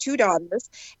friend who has 2 daughters,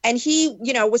 and he,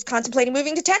 was contemplating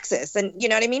moving to Texas, and you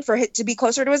know what I mean, to be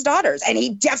closer to his daughters. And he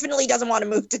definitely doesn't want to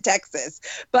move to Texas,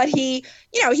 but he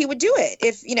would do it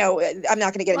if I'm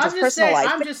not going to get into his personal life.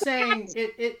 I'm just saying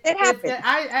it happens.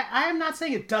 I am not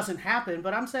saying it doesn't happen,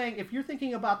 but I'm saying if you're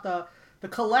thinking about the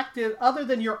collective, other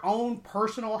than your own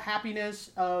personal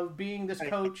happiness of being this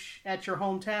coach at your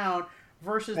hometown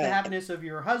versus the happiness of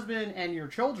your husband and your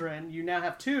children, you now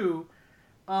have 2.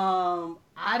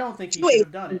 I don't think you should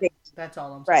have done it. That's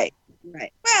all I'm saying.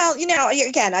 Right. Well,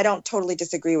 again, I don't totally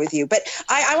disagree with you, but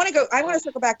I want to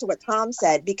circle back to what Tom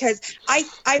said, because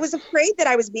I was afraid that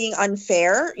I was being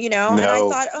unfair, and I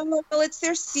thought, oh, well, it's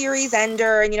their series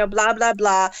ender and, blah, blah,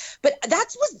 blah. But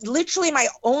that was literally my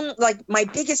own, like, my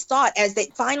biggest thought as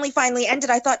they finally ended.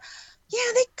 I thought, yeah,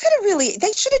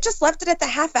 they should have just left it at the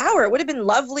half hour. It would have been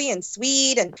lovely and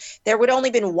sweet, and there would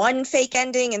only been one fake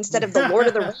ending instead of the Lord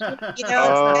of the Rings,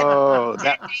 Oh,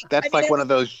 that's like one of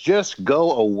those just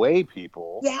go away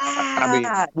people. Yeah. I mean,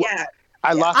 yeah.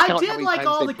 I lost count how did many like times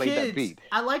all they the played that kids. beat.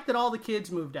 I liked that all the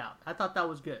kids moved out. I thought that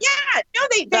was good. Yeah, no,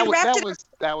 they wrapped it.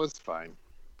 That was fine.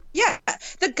 Yeah,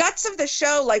 the guts of the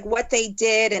show, like what they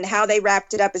did and how they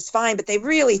wrapped it up, is fine, but they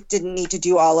really didn't need to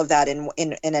do all of that in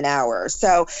an hour.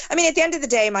 So, I mean, at the end of the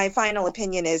day, my final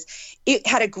opinion is it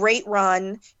had a great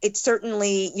run. It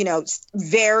certainly,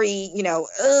 very,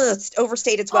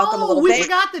 overstayed its welcome a little bit. We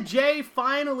forgot that Jay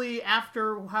finally,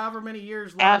 after however many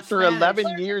years, learned After Spanish.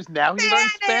 11 years, now he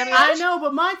learns Spanish? I know,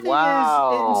 but my thing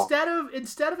Wow. is,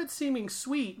 instead of it seeming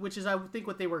sweet, which is I think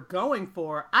what they were going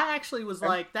for, I actually was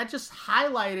like, that just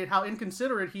highlighted how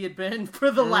inconsiderate he had been for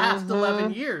the last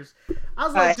 11 years. I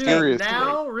was like, dude, Seriously.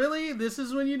 now? Really? This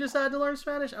is when you decide to learn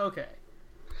Spanish? Okay.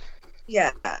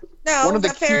 Yeah. No,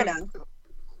 fair enough.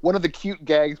 One of the cute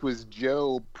gags was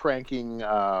Joe pranking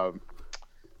the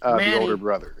older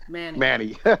brother.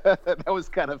 Manny. That was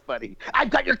kind of funny. I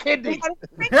got your kidney!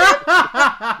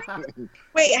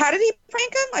 Wait, how did he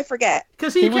prank him? I forget.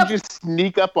 Because he would just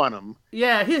sneak up on him.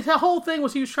 Yeah, his whole thing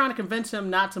was he was trying to convince him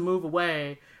not to move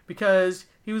away, because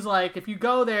he was like, if you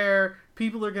go there,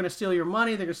 people are going to steal your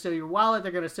money, they're going to steal your wallet,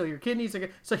 they're going to steal your kidneys.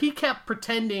 So he kept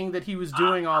pretending that he was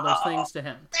doing all those things to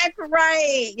him. That's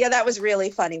right. Yeah, that was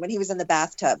really funny when he was in the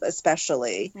bathtub,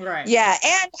 especially. Right. Yeah,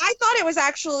 and I thought it was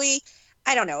actually,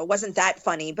 I don't know, it wasn't that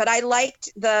funny, but I liked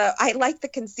the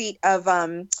conceit of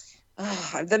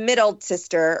the middle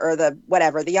sister, or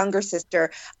the younger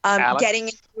sister, getting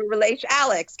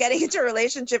into a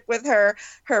relationship with her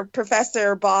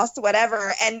professor, boss,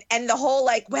 whatever, and the whole,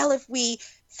 like, well, if we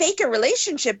fake a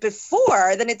relationship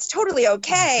before, then it's totally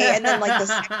okay. And then, like, the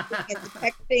texting and the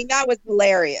texting, that was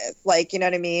hilarious. Like, you know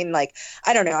what I mean? Like,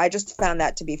 I don't know. I just found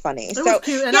that to be funny. It was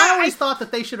cute. And I always thought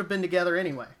that they should have been together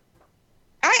anyway.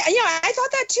 I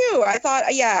thought that too. I thought,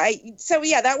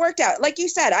 that worked out. Like you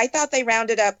said, I thought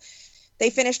they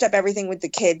finished up everything with the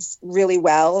kids really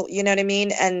well. You know what I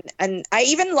mean? And I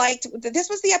even liked, was this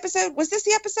the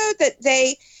episode that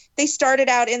they started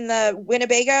out in the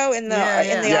Winnebago in the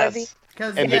RV?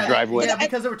 In the driveway. Yeah,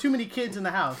 because there were too many kids in the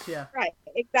house. Yeah. Right.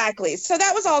 Exactly. So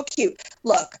that was all cute.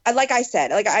 Look, like I said,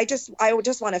 like I just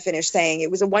want to finish saying it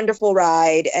was a wonderful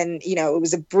ride, and it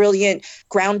was a brilliant,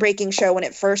 groundbreaking show when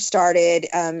it first started.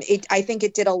 I think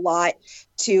it did a lot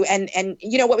to, and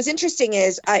what was interesting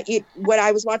is what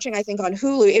I was watching, I think on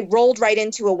Hulu, it rolled right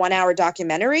into a 1-hour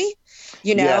documentary.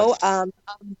 Show, and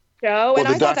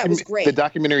I thought that was great. The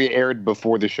documentary aired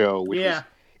before the show, which was,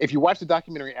 if you watch the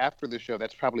documentary after the show,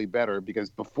 that's probably better,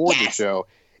 because before the show,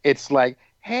 it's like,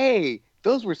 hey,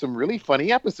 those were some really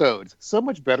funny episodes. So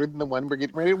much better than the one we're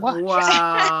getting ready to watch.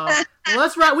 Wow.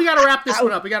 Well, we got to wrap this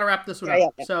one up. Yeah.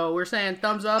 So we're saying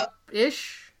thumbs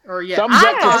up-ish? Or yeah. Thumbs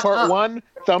up for part 1,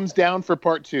 thumbs down for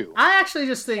part 2. I actually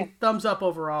just think thumbs up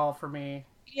overall for me.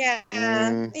 Yeah.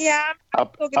 Yeah. I'm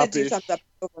still going to do thumbs up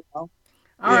overall.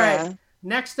 All right.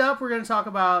 Next up, we're going to talk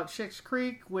about Schitt's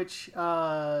Creek, which, when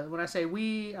I say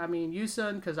we, I mean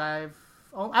Yusun, because I've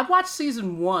watched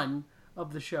season 1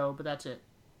 of the show, but that's it.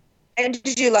 And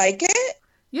did you like it?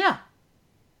 Yeah.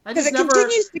 Because it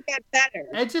continues to get better.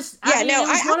 It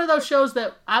was one of those shows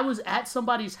that I was at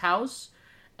somebody's house,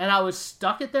 and I was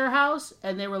stuck at their house,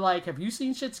 and they were like, "Have you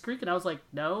seen Schitt's Creek?" And I was like,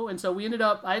 "No." And so I ended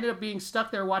up being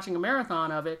stuck there watching a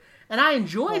marathon of it, and I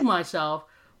enjoyed myself.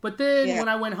 But then when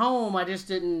I went home, I just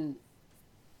didn't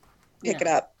pick it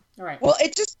up. All right. Well,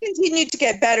 it just continued to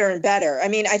get better and better. I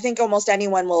mean, I think almost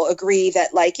anyone will agree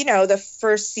that, like, the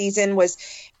first season was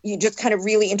you just kind of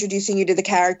really introducing you to the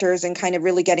characters and kind of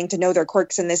really getting to know their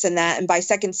quirks and this and that. And by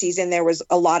second season, there was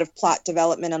a lot of plot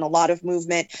development and a lot of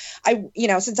movement.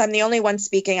 Since I'm the only one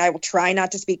speaking, I will try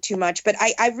not to speak too much, but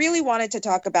I really wanted to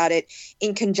talk about it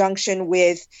in conjunction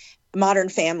with Modern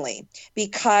Family,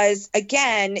 because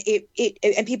again, it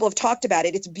and people have talked about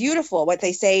it. It's beautiful what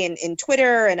they say in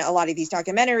Twitter and a lot of these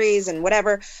documentaries and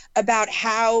whatever about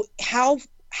how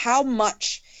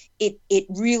much it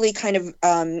really kind of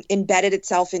embedded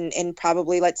itself in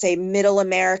probably, let's say, middle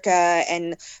America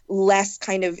and less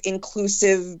kind of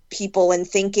inclusive people and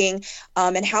thinking,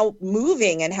 and how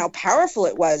moving and how powerful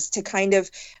it was to kind of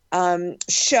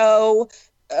show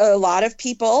a lot of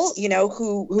people,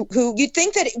 who you'd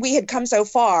think that we had come so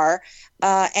far,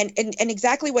 and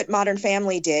exactly what Modern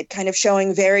Family did, kind of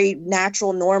showing very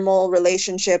natural, normal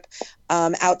relationship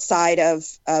outside of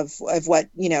what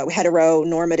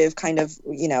heteronormative kind of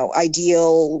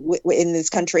ideal in this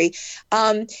country,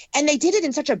 and they did it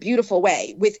in such a beautiful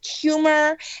way with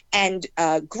humor and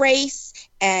grace,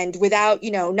 and without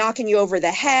knocking you over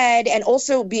the head, and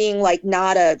also being like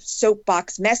not a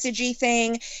soapbox messagey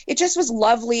thing. It just was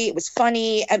lovely. It was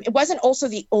funny. It wasn't also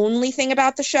the only thing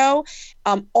about the show.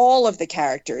 All of the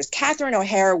characters, Catherine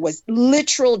O'Hara was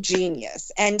literal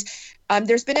genius, and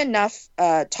there's been enough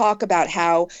talk about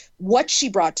what she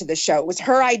brought to the show. It was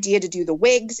her idea to do the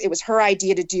wigs. It was her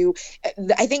idea to do,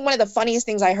 I think one of the funniest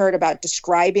things I heard about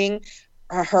describing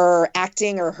her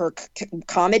acting or her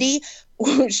comedy,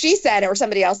 she said, or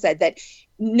somebody else said, that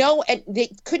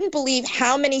they couldn't believe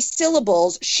how many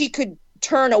syllables she could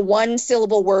turn a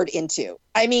 1-syllable word into.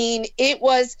 I mean, it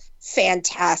was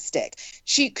fantastic.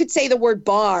 She could say the word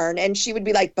barn and she would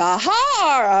be like,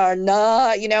 Bahar,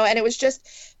 nah, and it was just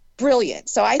brilliant.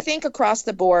 So I think across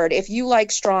the board, if you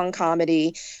like strong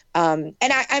comedy, and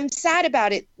I'm sad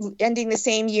about it ending the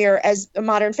same year as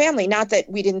Modern Family. Not that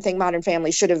we didn't think Modern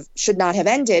Family should not have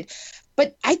ended,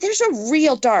 but there's a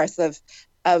real dearth of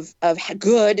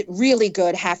good, really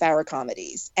good half-hour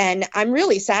comedies, and I'm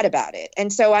really sad about it.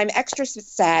 And so I'm extra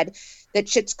sad that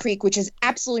Schitt's Creek, which has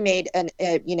absolutely made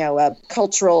a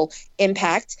cultural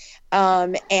impact,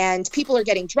 and people are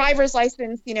getting driver's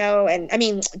license,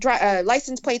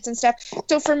 license plates and stuff.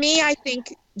 So for me, I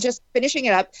think just finishing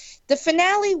it up, the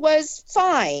finale was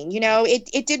fine.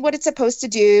 It did what it's supposed to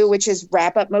do, which is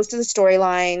wrap up most of the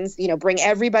storylines, bring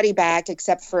everybody back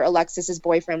except for Alexis's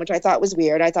boyfriend, which I thought was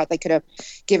weird. I thought they could have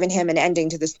given him an ending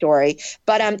to the story.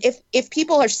 But if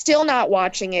people are still not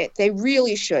watching it, they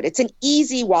really should. It's an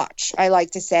easy watch, I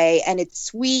like to say, and it's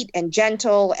sweet and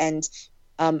gentle and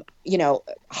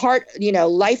heart,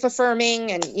 life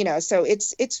affirming, and so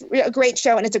it's a great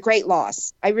show, and it's a great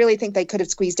loss. I really think they could have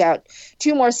squeezed out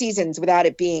 2 more seasons without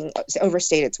it being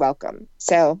overstayed its welcome.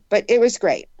 So, but it was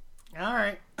great. All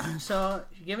right, so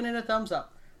giving it a thumbs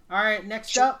up. All right,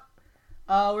 next up,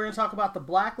 we're gonna talk about The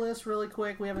Blacklist really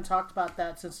quick. We haven't talked about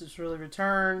that since it's really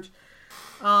returned.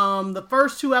 The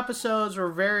first 2 episodes were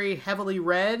very heavily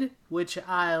read, which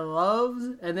I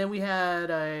loved, and then we had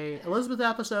a Elizabeth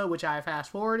episode, which I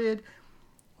fast forwarded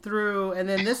through, and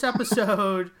then this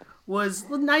episode was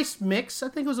a nice mix. I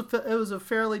think it was a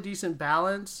fairly decent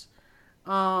balance.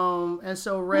 And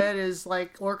so Red is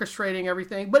like orchestrating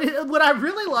everything. But what I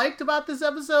really liked about this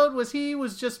episode was he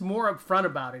was just more upfront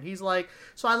about it. He's like,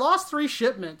 so I lost 3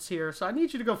 shipments here, so I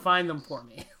need you to go find them for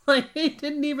me. Like, he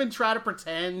didn't even try to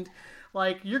pretend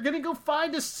like you're going to go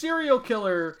find a serial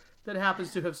killer that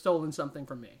happens to have stolen something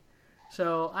from me.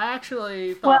 So I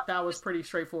actually thought that was pretty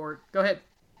straightforward. Go ahead.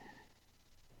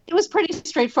 It was pretty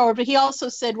straightforward, but he also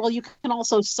said, well, you can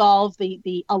also solve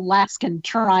the Alaskan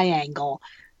Triangle,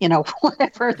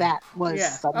 whatever that was.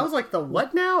 Yeah, I was like, the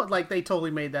what now? Like, they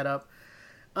totally made that up.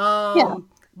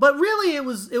 But really, it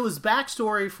was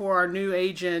backstory for our new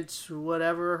agent,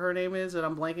 whatever her name is, and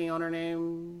I'm blanking on her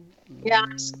name. Yeah,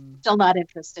 I'm still not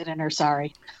interested in her.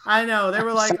 Sorry. I know. They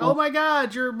were like, "Oh my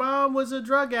God, your mom was a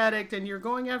drug addict, and you're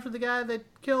going after the guy that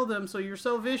killed him, so you're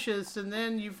so vicious." And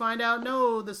then you find out,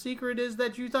 no, the secret is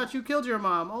that you thought you killed your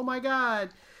mom. Oh my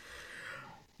God.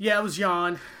 Yeah, it was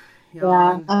Jan.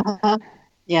 Yeah.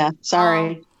 Yeah.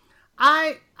 Sorry.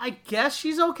 I guess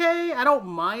she's okay. I don't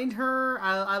mind her.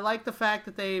 I like the fact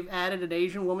that they've added an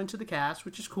Asian woman to the cast,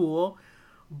 which is cool.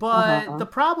 But the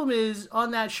problem is,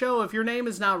 on that show, if your name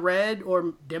is not Red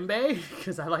or Dembe,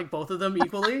 because I like both of them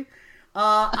equally,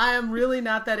 I am really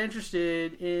not that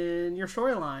interested in your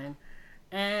storyline.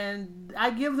 And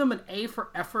I give them an A for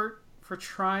effort for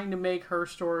trying to make her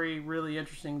story really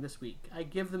interesting this week. I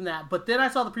give them that. But then I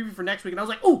saw the preview for next week, and I was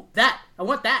like, "Ooh, that! I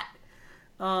want that!"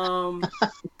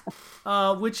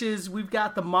 Which is, we've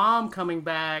got the mom coming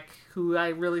back, who I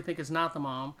really think is not the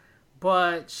mom,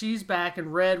 but she's back,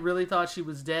 and Red really thought she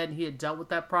was dead, and he had dealt with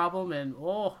that problem, and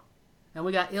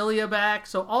we got Ilya back,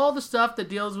 so all the stuff that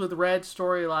deals with Red's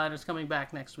storyline is coming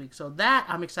back next week, so that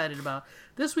I'm excited about.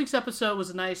 This week's episode was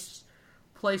a nice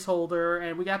placeholder,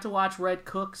 and we got to watch Red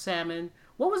cook salmon.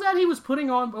 What was that he was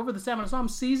putting on over the salmon? I saw him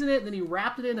season it, and then he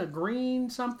wrapped it in a green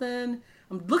something.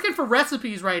 I'm looking for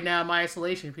recipes right now in my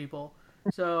isolation, people.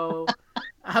 So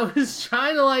I was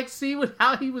trying to see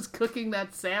how he was cooking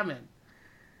that salmon.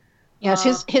 Yes,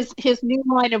 his new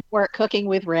line of work, cooking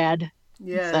with Red.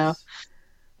 Yes.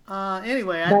 So.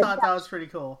 Anyway, I thought that was pretty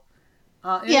cool. Go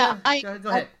ahead.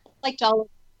 I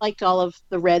liked all of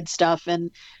the Red stuff, and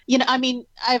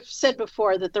I've said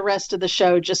before that the rest of the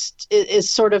show just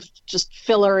is sort of just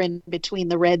filler in between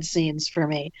the Red scenes for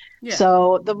me. Yeah.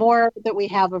 So the more that we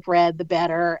have of Red, the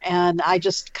better. And I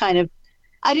just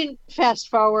I didn't fast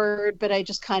forward, but I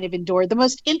just kind of endured. The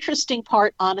most interesting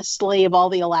part, honestly, of all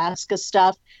the Alaska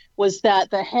stuff was that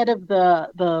the head of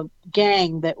the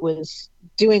gang that was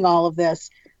doing all of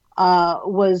this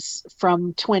was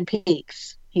from Twin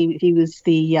Peaks. He was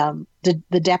the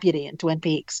deputy in Twin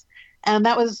Peaks, and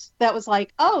that was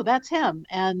like, oh, that's him.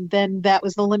 And then that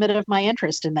was the limit of my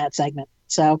interest in that segment.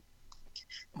 So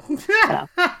that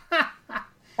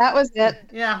was it.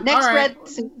 Yeah. Next all right. Red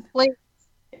scene, please.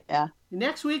 Yeah.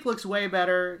 Next week looks way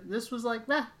better. This was like,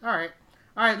 all right.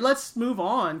 All right, let's move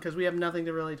on because we have nothing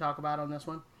to really talk about on this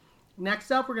one.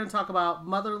 Next up, we're going to talk about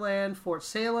Motherland, Fort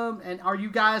Salem. And are you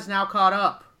guys now caught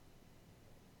up?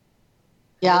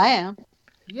 Yeah, I am.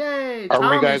 Yay.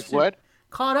 Are we guys what?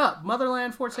 Caught up.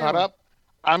 Motherland, Fort Salem. Caught up?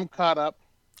 I'm caught up.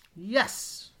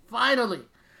 Yes, finally.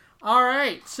 All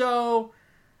right, so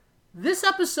this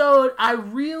episode, I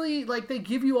really, they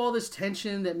give you all this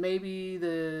tension that maybe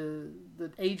the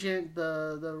agent,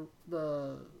 the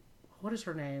what is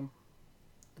her name?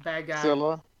 The bad guy.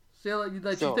 Scylla, you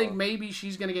think maybe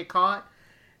she's going to get caught.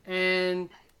 And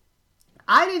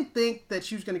I didn't think that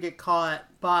she was going to get caught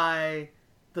by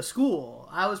the school.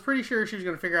 I was pretty sure she was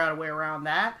going to figure out a way around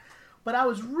that. But I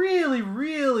was really,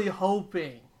 really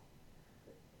hoping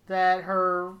that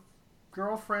her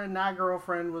not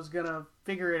girlfriend, was going to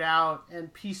figure it out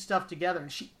and piece stuff together.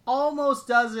 And she almost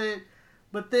does it,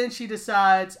 but then she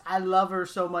decides, I love her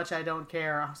so much I don't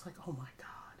care. I was like, oh my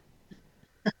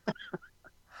God.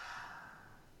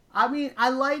 I mean, I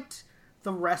liked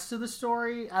the rest of the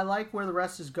story. I like where the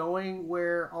rest is going,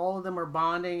 where all of them are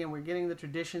bonding and we're getting the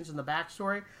traditions and the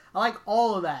backstory. I like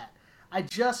all of that. I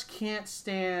just can't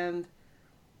stand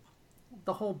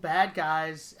the whole bad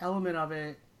guys element of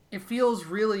it. It feels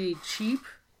really cheap,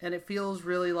 and it feels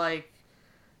really like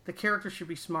the character should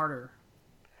be smarter.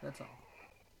 That's all.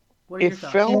 What are your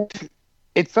thoughts?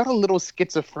 It felt a little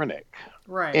schizophrenic.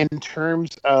 Right. In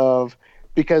terms of,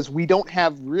 because we don't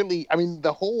have really, I mean,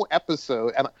 the whole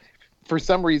episode, and for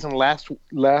some reason last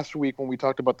week when we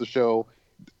talked about the show,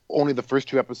 only the first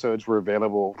two episodes were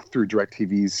available through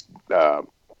DirecTV's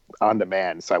on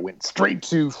demand. So I went straight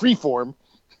to Freeform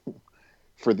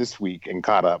for this week and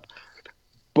caught up.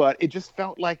 But it just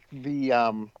felt like they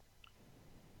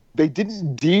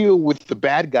didn't deal with the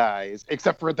bad guys,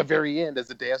 except for at the very end as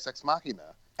a Deus Ex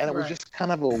Machina. And it was just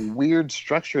kind of a weird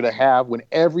structure to have when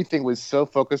everything was so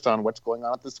focused on what's going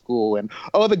on at the school and,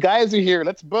 oh, the guys are here,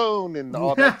 let's bone, and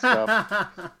all that stuff.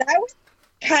 That was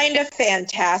kind of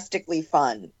fantastically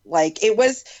fun. It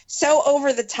was so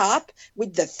over the top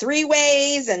with the three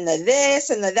ways and the this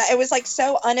and the that. It was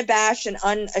so unabashed and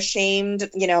unashamed,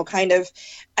 kind of.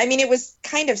 I mean, it was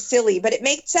kind of silly, but it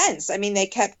made sense. I mean, they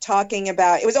kept talking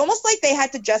about, it was almost like they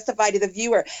had to justify to the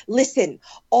viewer, listen,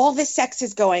 all this sex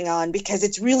is going on because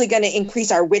it's really going to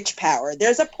increase our witch power.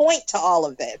 There's a point to all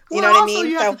of it. You know what I mean?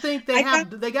 You have to think they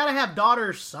got to have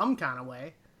daughters some kind of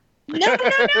way. No.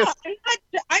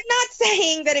 I'm not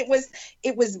saying that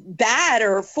it was bad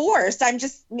or forced.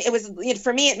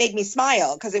 For me, it made me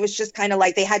smile because it was just kind of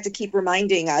like they had to keep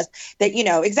reminding us that,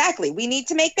 exactly, we need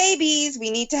to make babies. We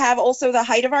need to have also the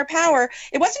height of our power.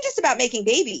 It wasn't just about making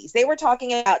babies. They were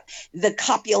talking about the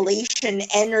copulation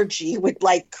energy would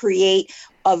like create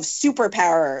of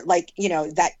superpower, like,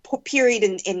 that period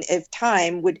in of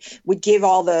time would give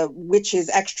all the witches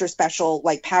extra special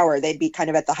like power. They'd be kind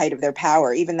of at the height of their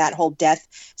power. Even that whole death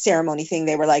ceremony thing,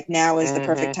 they were like, now is the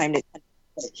perfect time to.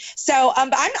 So,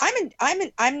 but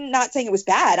I'm not saying it was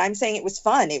bad. I'm saying it was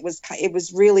fun. It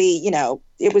was really,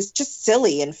 it was just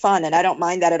silly and fun, and I don't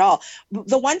mind that at all.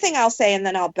 The one thing I'll say, and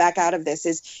then I'll back out of this,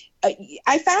 is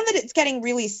I found that it's getting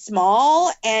really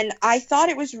small, and I thought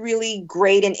it was really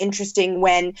great and interesting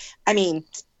when,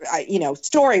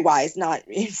 story-wise, not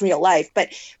in real life,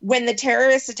 but when the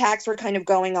terrorist attacks were kind of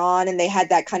going on and they had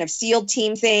that kind of SEAL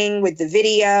team thing with the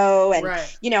video and,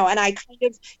 right. And I kind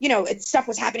of, stuff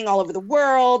was happening all over the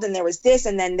world and there was this,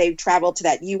 and then they traveled to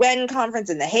that UN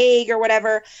conference in The Hague or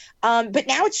whatever. But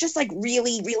now it's just like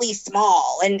really, really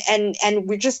small. And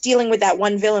we're just dealing with that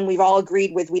one villain we've all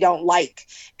agreed with we don't like.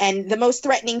 And the most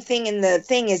threatening thing in the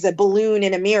thing is a balloon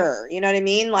in a mirror. You know what I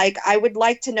mean? Like, I would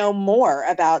like to know more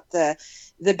about the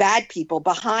bad people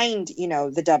behind,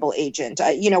 the double agent.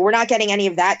 We're not getting any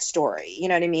of that story. You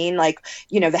know what I mean? Like,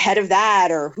 the head of that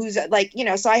or who's like,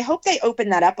 so I hope they open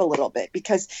that up a little bit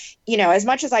because, as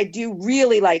much as I do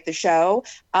really like the show,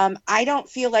 I don't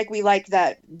feel like we like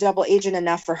that double agent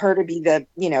enough for her to be the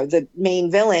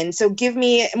main villain. So give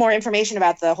me more information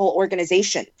about the whole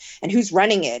organization and who's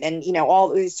running it. And,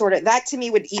 all sort of that to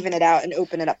me would even it out and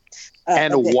open it up.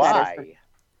 And why?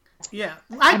 Yeah,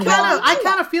 I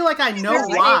kind of feel like I know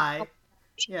why.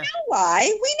 Yeah. We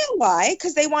know why,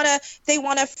 because they want to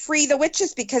free the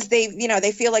witches because they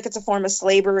feel like it's a form of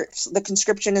slavery. The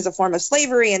conscription is a form of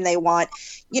slavery, and they want,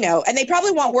 and they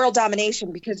probably want world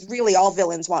domination because really all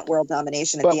villains want world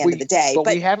domination at the end of the day.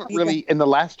 But we haven't really, in the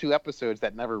last 2 episodes,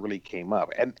 that never really came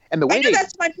up, and the way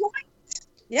that's my point.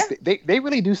 Yeah, they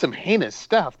really do some heinous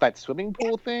stuff. That swimming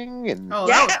pool thing, and that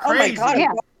was crazy. Oh my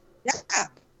God, yeah.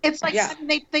 It's like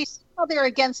they still they're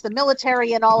against the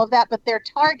military and all of that, but their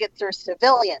targets are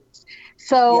civilians.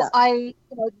 So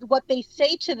what they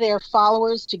say to their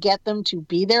followers to get them to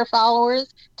be their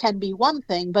followers can be one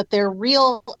thing, but their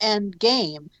real end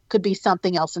game could be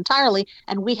something else entirely.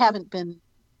 And we haven't been,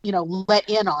 let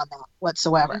in on that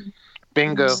whatsoever.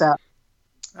 Bingo. So,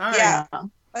 All right. Yeah.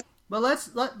 Well,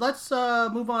 let's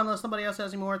move on unless somebody else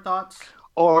has any more thoughts.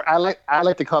 Or I like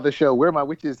to call the show "Where My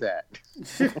Witches At,"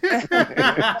 All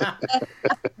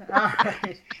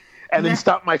right. and then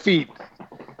stomp my feet.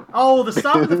 Oh, the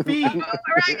stomp of the feet!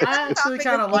 I actually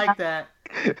kind of like that.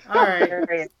 All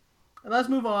right, let's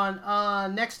move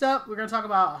on. Next up, we're going to talk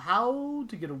about how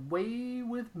to get away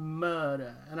with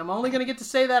murder, and I'm only going to get to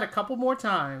say that a couple more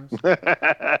times, but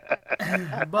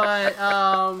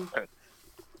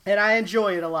and I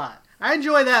enjoy it a lot. I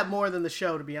enjoy that more than the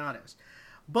show, to be honest.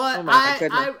 But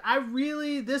I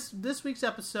really, this week's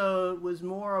episode was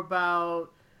more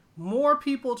about more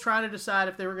people trying to decide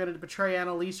if they were going to betray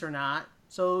Annalise or not.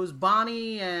 So it was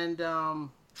Bonnie and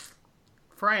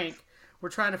Frank were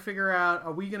trying to figure out,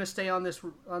 are we going to stay on this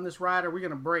ride or are we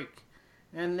going to break?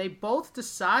 And they both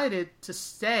decided to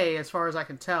stay, as far as I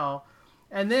can tell.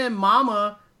 And then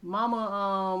Mama, what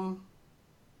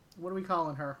are we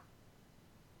calling her?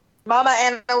 Mama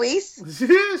Annalise.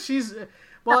 She's...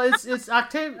 Well, it's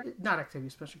Octavia, not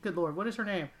Octavia Spencer. Good Lord, what is her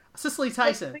name? Cicely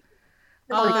Tyson.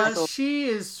 She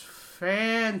is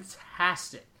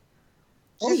fantastic.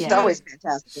 She's always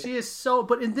fantastic. She is so,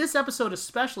 but in this episode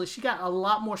especially, she got a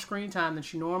lot more screen time than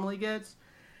she normally gets.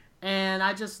 And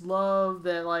I just love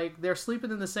that, like, they're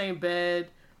sleeping in the same bed.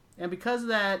 And because of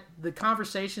that, the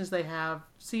conversations they have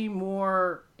seem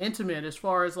more intimate as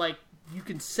far as, like, you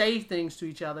can say things to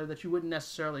each other that you wouldn't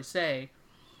necessarily say.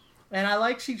 And I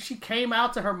like she came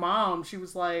out to her mom. She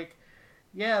was like,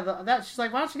 yeah, she's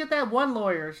like, why don't you get that one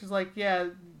lawyer? She's like, yeah,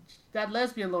 that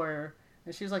lesbian lawyer.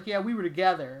 And she's like, yeah, we were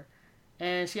together.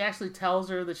 And she actually tells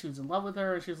her that she was in love with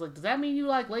her. And she was like, does that mean you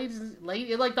like ladies?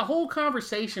 Like, the whole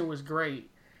conversation was great.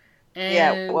 And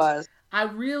yeah, it was. I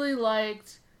really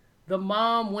liked the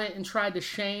mom went and tried to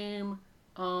shame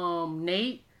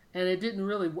Nate. And it didn't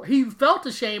really work. He felt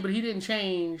ashamed, but he didn't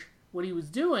change what he was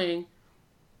doing.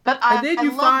 But and then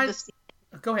you find... the scene.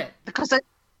 Go ahead. Because what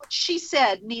she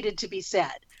said needed to be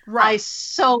said. Right. I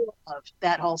so loved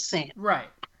that whole scene. Right.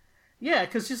 Yeah,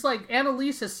 because just like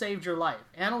Annalise has saved your life.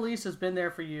 Annalise has been there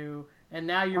for you, and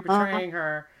now you're betraying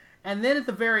her. And then at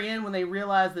the very end, when they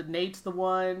realize that Nate's the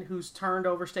one who's turned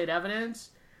over state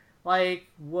evidence, Like,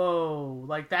 whoa,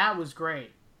 like that was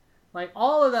great. Like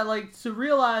all of that, like to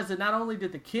realize that not only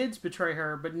did the kids betray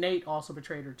her, but Nate also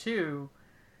betrayed her too.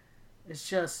 It's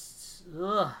just,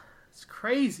 it's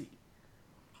crazy.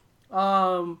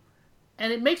 And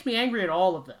it makes me angry at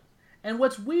all of them. And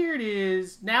what's weird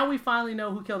is now we finally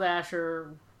know who killed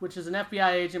Asher, which is an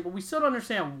FBI agent, but we still don't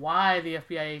understand why the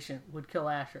FBI agent would kill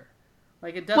Asher.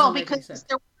 Like it doesn't make any sense.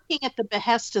 They're working at the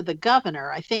behest of the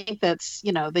governor. I think that's,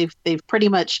 they've pretty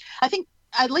much, I think,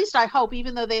 at least I hope,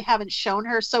 even though they haven't shown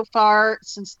her so far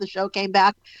since the show came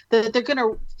back, that they're going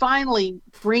to finally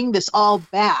bring this all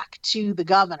back to the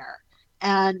governor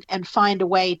and find a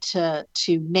way to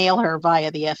nail her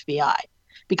via the FBI.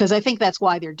 Because I think that's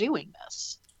why they're doing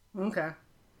this. Okay.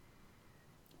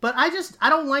 But I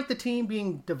don't like the team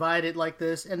being divided like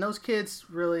this, and those kids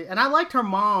really, and I liked her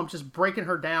mom just breaking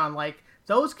her down, like,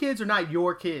 those kids are not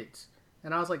your kids.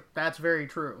 And I was like, that's very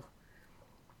true.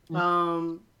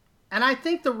 And I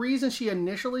think the reason she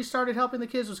initially started helping the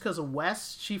kids was because of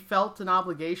Wes. She felt an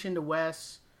obligation to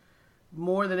Wes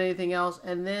more than anything else,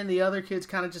 and then the other kids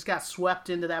kind of just got swept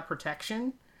into that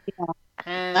protection. Yeah,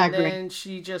 and then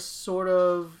she just sort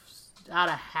of, out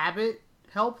of habit,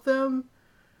 helped them.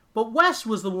 But Wes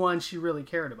was the one she really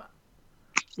cared about.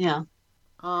 Yeah.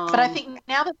 But I think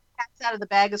now that the cat's out of the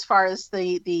bag as far as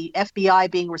the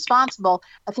FBI being responsible,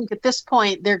 I think at this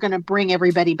point they're going to bring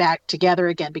everybody back together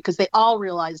again because they all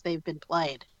realize they've been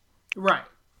played. Right.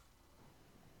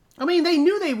 I mean, they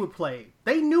knew they were played.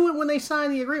 They knew it when they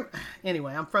signed the agreement.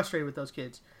 Anyway, I'm frustrated with those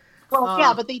kids. Well,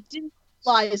 yeah, but they didn't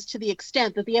realize to the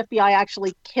extent that the FBI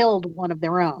actually killed one of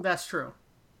their own. That's true.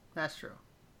 That's true.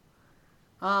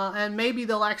 And maybe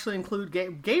they'll actually include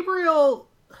Gabriel.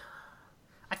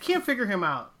 I can't figure him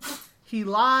out. He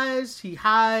lies. He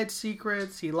hides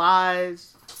secrets. He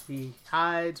lies. He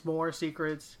hides more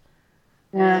secrets.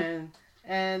 Yeah.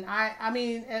 And I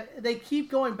mean, they keep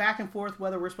going back and forth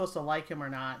whether we're supposed to like him or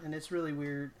not, and it's really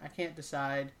weird. I can't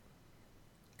decide.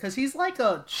 Because he's like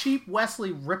a cheap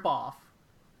Wesley ripoff.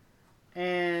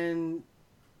 And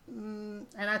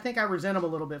I think I resent him a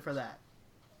little bit for that.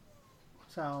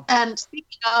 So. And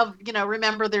speaking of,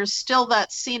 remember, there's still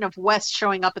that scene of Wes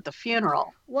showing up at the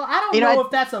funeral. Well, I don't know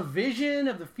if that's a vision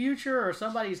of the future or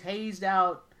somebody's hazed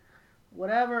out,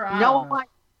 whatever. I don't know.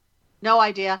 No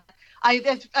idea.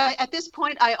 At this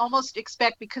point, I almost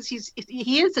expect, because he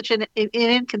is such an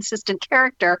inconsistent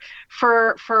character,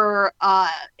 for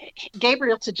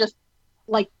Gabriel to just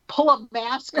like pull a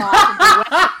mask off.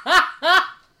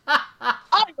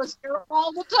 I was here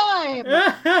all the time.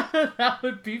 That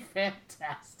would be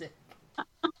fantastic.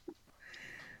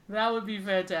 That would be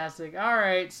fantastic. All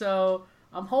right, so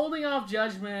I'm holding off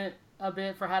judgment a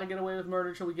bit for How to Get Away with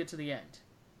Murder till we get to the end,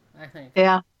 I think.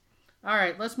 Yeah. All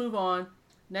right, let's move on.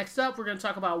 Next up, we're going to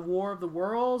talk about War of the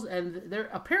Worlds, and there are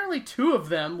apparently two of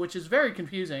them, which is very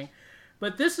confusing.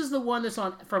 But this is the one that's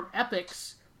from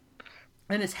Epix,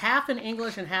 and it's half in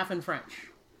English and half in French.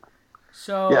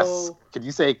 So yes, could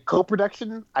you say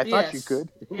co-production? I thought you could.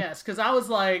 Yes, because I was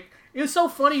like, it was so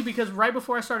funny because right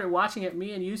before I started watching it,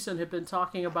 me and Yusin had been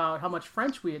talking about how much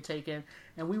French we had taken,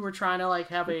 and we were trying to like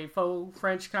have a faux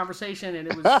French conversation, and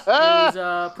it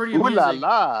was pretty amusing. Ooh la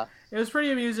la. It was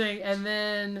pretty amusing, and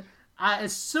then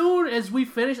as soon as we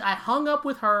finished, I hung up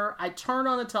with her. I turned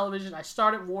on the television. I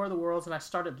started War of the Worlds, and I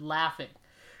started laughing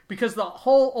because the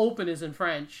whole open is in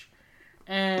French,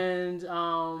 and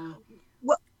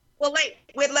Well,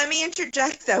 let me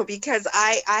interject, though, because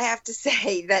I have to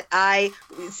say that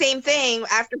same thing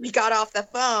after we got off the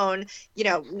phone,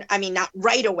 I mean, not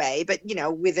right away, but,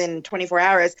 within 24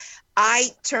 hours, I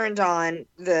turned on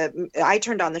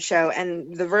the show,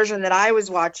 and the version that I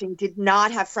was watching did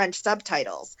not have French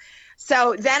subtitles.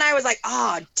 So then I was like,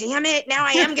 oh, damn it. Now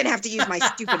I am going to have to use my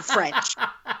stupid French.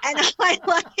 And I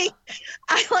watched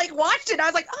it. I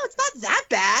was like, oh, it's not that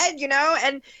bad,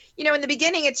 and in the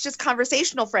beginning, it's just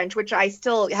conversational French, which I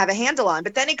still have a handle on.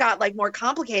 But then it got like more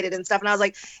complicated and stuff. And I was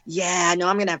like, yeah, no,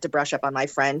 I'm going to have to brush up on my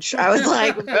French. I was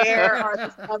like, where are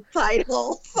the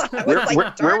subtitles?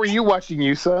 Where were you watching,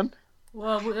 you son?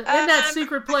 Well, in that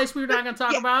secret place we were not going to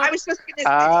talk about. I was just going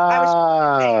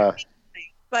to say.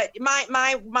 But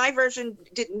my version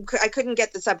I couldn't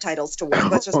get the subtitles to work.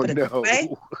 Let's just put it that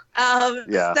way.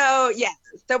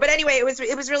 So, but anyway, it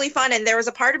was really fun. And there was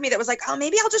a part of me that was like, oh,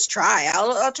 maybe I'll just try.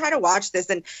 I'll try to watch this.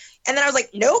 And then I was like,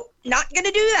 nope, not going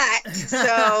to do that.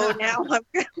 So now I'm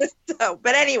going to.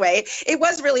 But anyway, it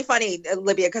was really funny,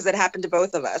 Olivia, because it happened to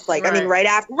both of us. Like, right. I mean, right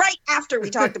after we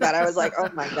talked about it, I was like, oh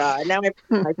my God, now I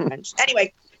have my French.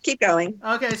 Anyway. Keep going.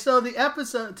 Okay, so the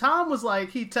episode, Tom was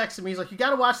like, he texted me, he's like, you got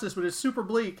to watch this, but it's super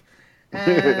bleak.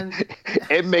 And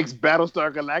it makes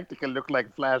Battlestar Galactica look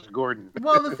like Flash Gordon.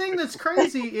 well, the thing that's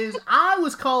crazy is I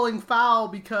was calling foul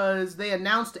because they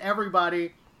announced to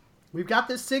everybody, we've got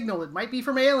this signal. It might be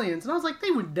from aliens. And I was like,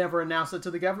 they would never announce it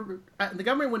to the government. The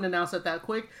government wouldn't announce it that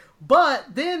quick. But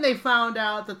then they found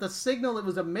out that the signal it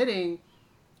was emitting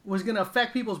was going to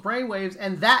affect people's brainwaves,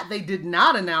 and that they did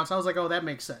not announce. I was like, oh, that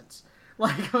makes sense.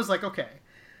 Like, I was like, okay.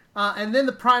 And then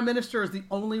the prime minister is the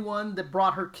only one that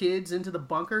brought her kids into the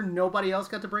bunker. Nobody else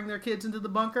got to bring their kids into the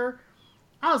bunker.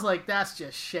 I was like, that's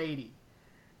just shady.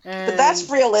 And But that's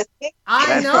realistic. I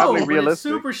That's know, probably but it's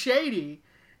realistic. super shady.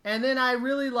 And then I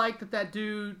really liked that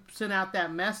dude sent out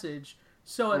that message.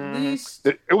 So at least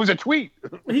It was a tweet.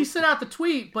 he sent out the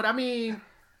tweet, but I mean,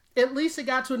 at least it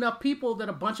got to enough people that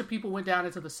a bunch of people went down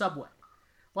into the subway.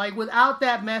 Like, without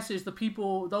that message,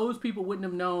 those people wouldn't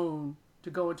have known to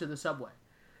go into the subway.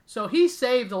 So he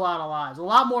saved a lot of lives. A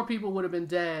lot more people would have been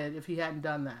dead if he hadn't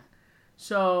done that.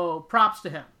 So props to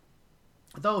him.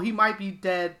 Though he might be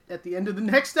dead at the end of the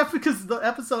next episode, because the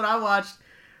episode I watched,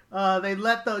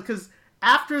 because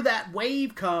after that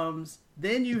wave comes,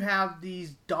 then you have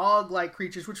these dog-like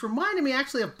creatures, which reminded me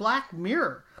actually of Black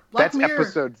Mirror.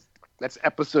 That's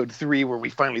episode 3 where we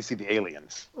finally see the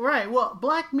aliens. Right. Well,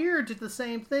 Black Mirror did the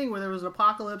same thing where there was an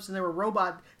apocalypse and there were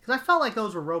robots. Because I felt like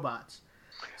those were robots.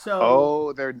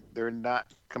 So. They're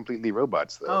not completely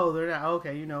robots though. Oh, they're not.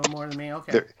 Okay, you know more than me.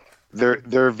 Okay.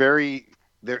 They're very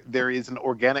there is an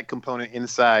organic component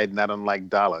inside, not unlike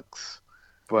Daleks.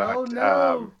 But oh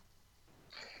no.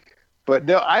 But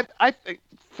no, I think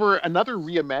for another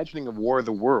reimagining of War of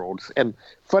the Worlds, and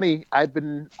funny, I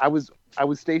was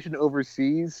stationed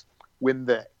overseas when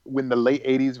the late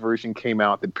 80s version came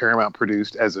out that Paramount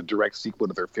produced as a direct sequel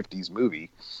to their 50s movie.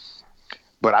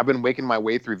 But I've been making my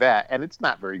way through that, and it's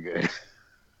not very good.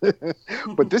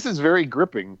 But this is very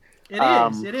gripping.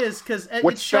 It is, because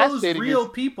it shows real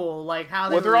people, like, how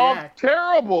they they're react. all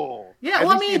terrible. Yeah, At well,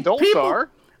 I least mean, the adults people, are.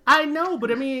 I know, but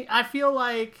I mean, I feel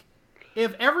like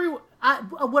if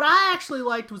what I actually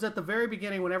liked was at the very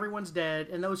beginning when everyone's dead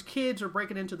and those kids are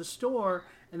breaking into the store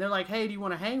and they're like, hey, do you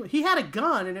want to hang with? He had a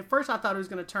gun, and at first I thought it was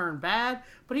going to turn bad,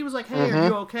 but he was like, hey, are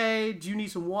you okay? Do you need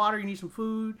some water? You need some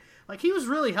food? Like, he was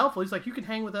really helpful. He's like, you can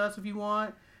hang with us if you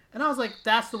want. And I was like,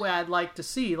 that's the way I'd like to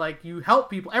see. Like, you help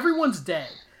people. Everyone's dead,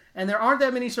 and there aren't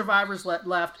that many survivors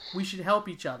left. We should help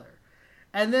each other.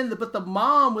 And then, but the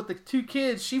mom with the 2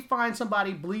 kids, she finds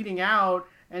somebody bleeding out,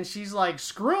 and she's like,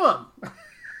 screw him.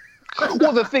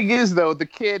 Well, the thing is, though, the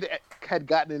kid had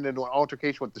gotten into an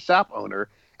altercation with the shop owner,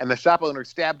 and the shop owner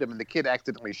stabbed him, and the kid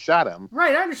accidentally shot him.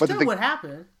 Right, I understood what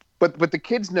happened. But the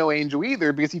kid's no angel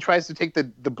either, because he tries to take the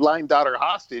blind daughter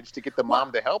hostage to get the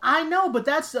mom to help him. I know, but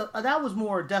that was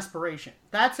more desperation.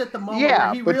 That's at the moment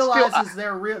where he realizes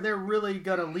they're really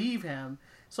going to leave him.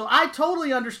 So I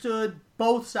totally understood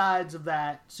both sides of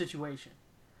that situation.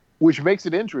 Which makes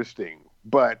it interesting,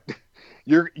 but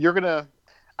you're gonna.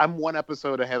 I'm 1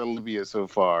 episode ahead of Olivia so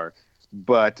far,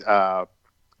 but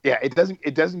yeah, it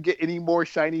doesn't get any more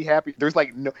shiny happy. There's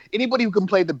like no anybody who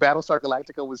complained the Battlestar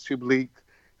Galactica was too bleak.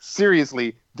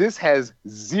 Seriously, this has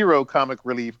 0 comic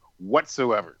relief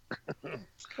whatsoever.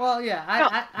 Well, yeah,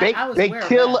 I was they aware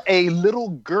kill of that. a little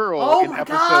girl. Oh in my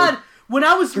episode god! When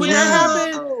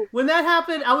that No.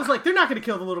 happened, I was like, they're not going to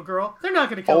kill the little girl. They're not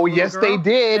going to kill the little yes, girl. they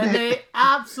did. And they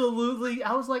absolutely.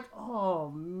 I was like, oh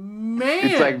man!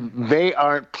 It's like they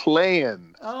aren't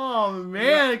playing. Oh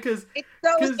man, because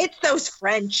It's those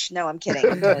French. No, I'm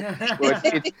kidding. Well,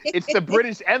 it's the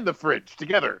British and the French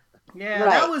together. yeah,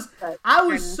 Right. I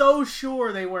was so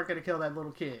sure they weren't going to kill that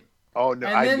little kid. Oh no!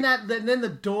 And then the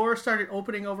door started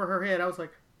opening over her head. I was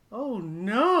like, oh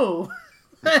no.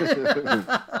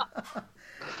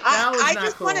 I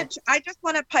just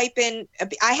want to pipe in.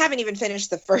 I haven't even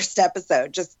finished the first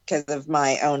episode just because of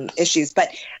my own issues, but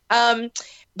I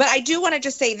do want to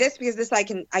just say this because this I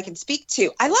can speak to.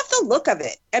 I love the look of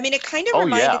it. I mean, it kind of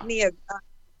reminded me of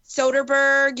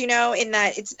Soderbergh, you know, in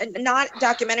that it's not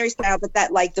documentary style, but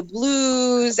that like the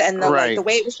blues and the like the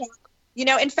way it was shot. You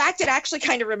know, in fact, it actually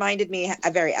kind of reminded me,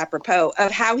 very apropos,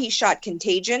 of how he shot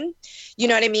Contagion. You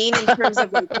know what I mean? In terms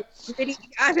of like gritty,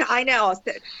 I know,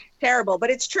 terrible, but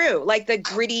it's true. Like the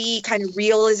gritty kind of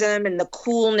realism and the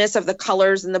coolness of the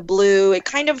colors and the blue. It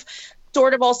kind of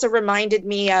sort of also reminded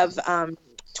me of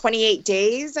 28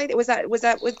 Days. Was that with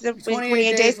the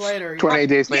 28 Days later? 28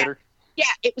 Days Later. Yeah,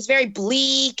 it was very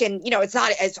bleak and, you know, it's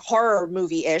not as horror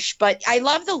movie-ish, but I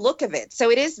love the look of it.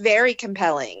 So it is very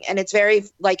compelling and it's very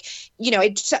like, you know,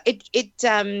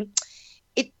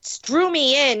 it drew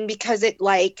me in because it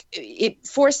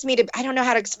forced me to, I don't know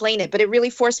how to explain it, but it really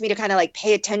forced me to kind of like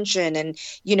pay attention and,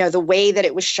 the way that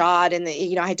it was shot and,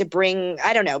 I had to bring,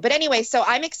 I don't know. But anyway, so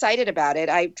I'm excited about it.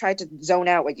 I tried to zone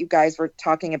out what you guys were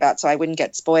talking about so I wouldn't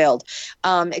get spoiled.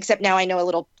 Except now I know a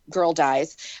little girl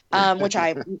dies, which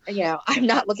I'm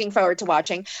not looking forward to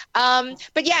watching.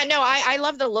 But yeah, no, I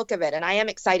love the look of it and I am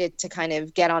excited to kind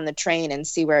of get on the train and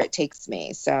see where it takes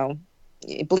me. So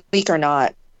bleak or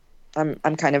not,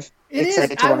 I'm kind of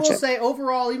excited to watch it. I will say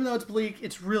overall, even though it's bleak,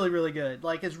 it's really, really good.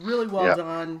 Like it's really well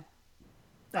done.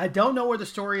 I don't know where the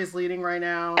story is leading right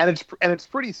now. And it's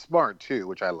pretty smart too,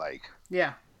 which I like.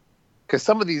 Yeah. Because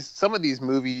some of these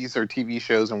movies or TV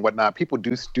shows and whatnot, people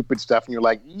do stupid stuff, and you're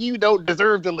like, you don't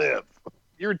deserve to live.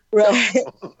 You're right.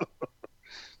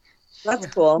 That's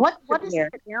cool. What is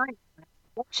it airing?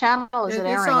 What channel is it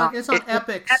airing on? It's on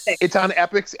Epix. It's on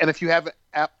Epix, and if you have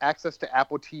access to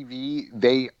Apple TV,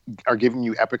 they are giving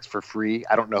you Epix for free.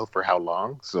 I don't know for how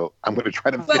long, so I'm going to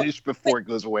try to finish before it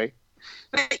goes away.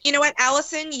 But you know what,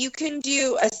 Allison? You can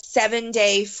do a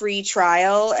 7-day free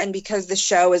trial, and because the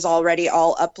show is already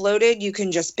all uploaded, you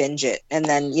can just binge it and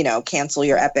then, cancel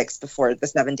your Epix before the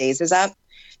 7 days is up.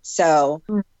 So,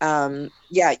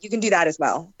 yeah, you can do that as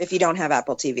well if you don't have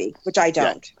Apple TV, which I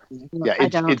don't. Yeah,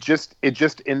 it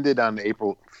just ended on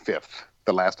April 5th.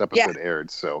 The last episode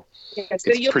aired, so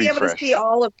so you'll be able to see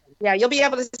all of them. Yeah, you'll be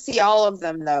able to see all of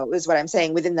them, though, is what I'm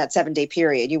saying, within that 7-day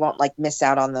period. You won't miss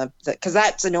out on the because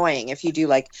that's annoying if you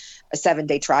do a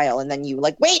 7-day trial and then you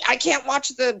wait, I can't watch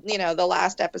the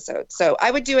last episode. So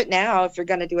I would do it now if you're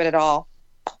going to do it at all.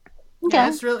 Okay, yeah,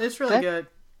 it's really good.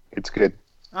 It's good.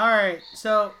 All right,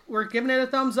 so we're giving it a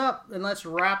thumbs up, and let's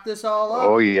wrap this all up.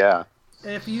 Oh yeah.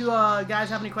 If you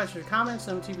guys have any questions or comments,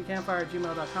 send them to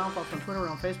tvcampfire@gmail.com. Follow us on Twitter. We're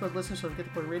on Facebook. Listen to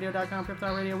GetThePointRadio.com,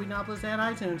 Krypton Radio, We Not List, and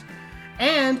iTunes.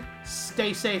 And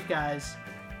stay safe, guys.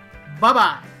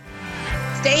 Bye-bye.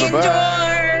 Stay indoors.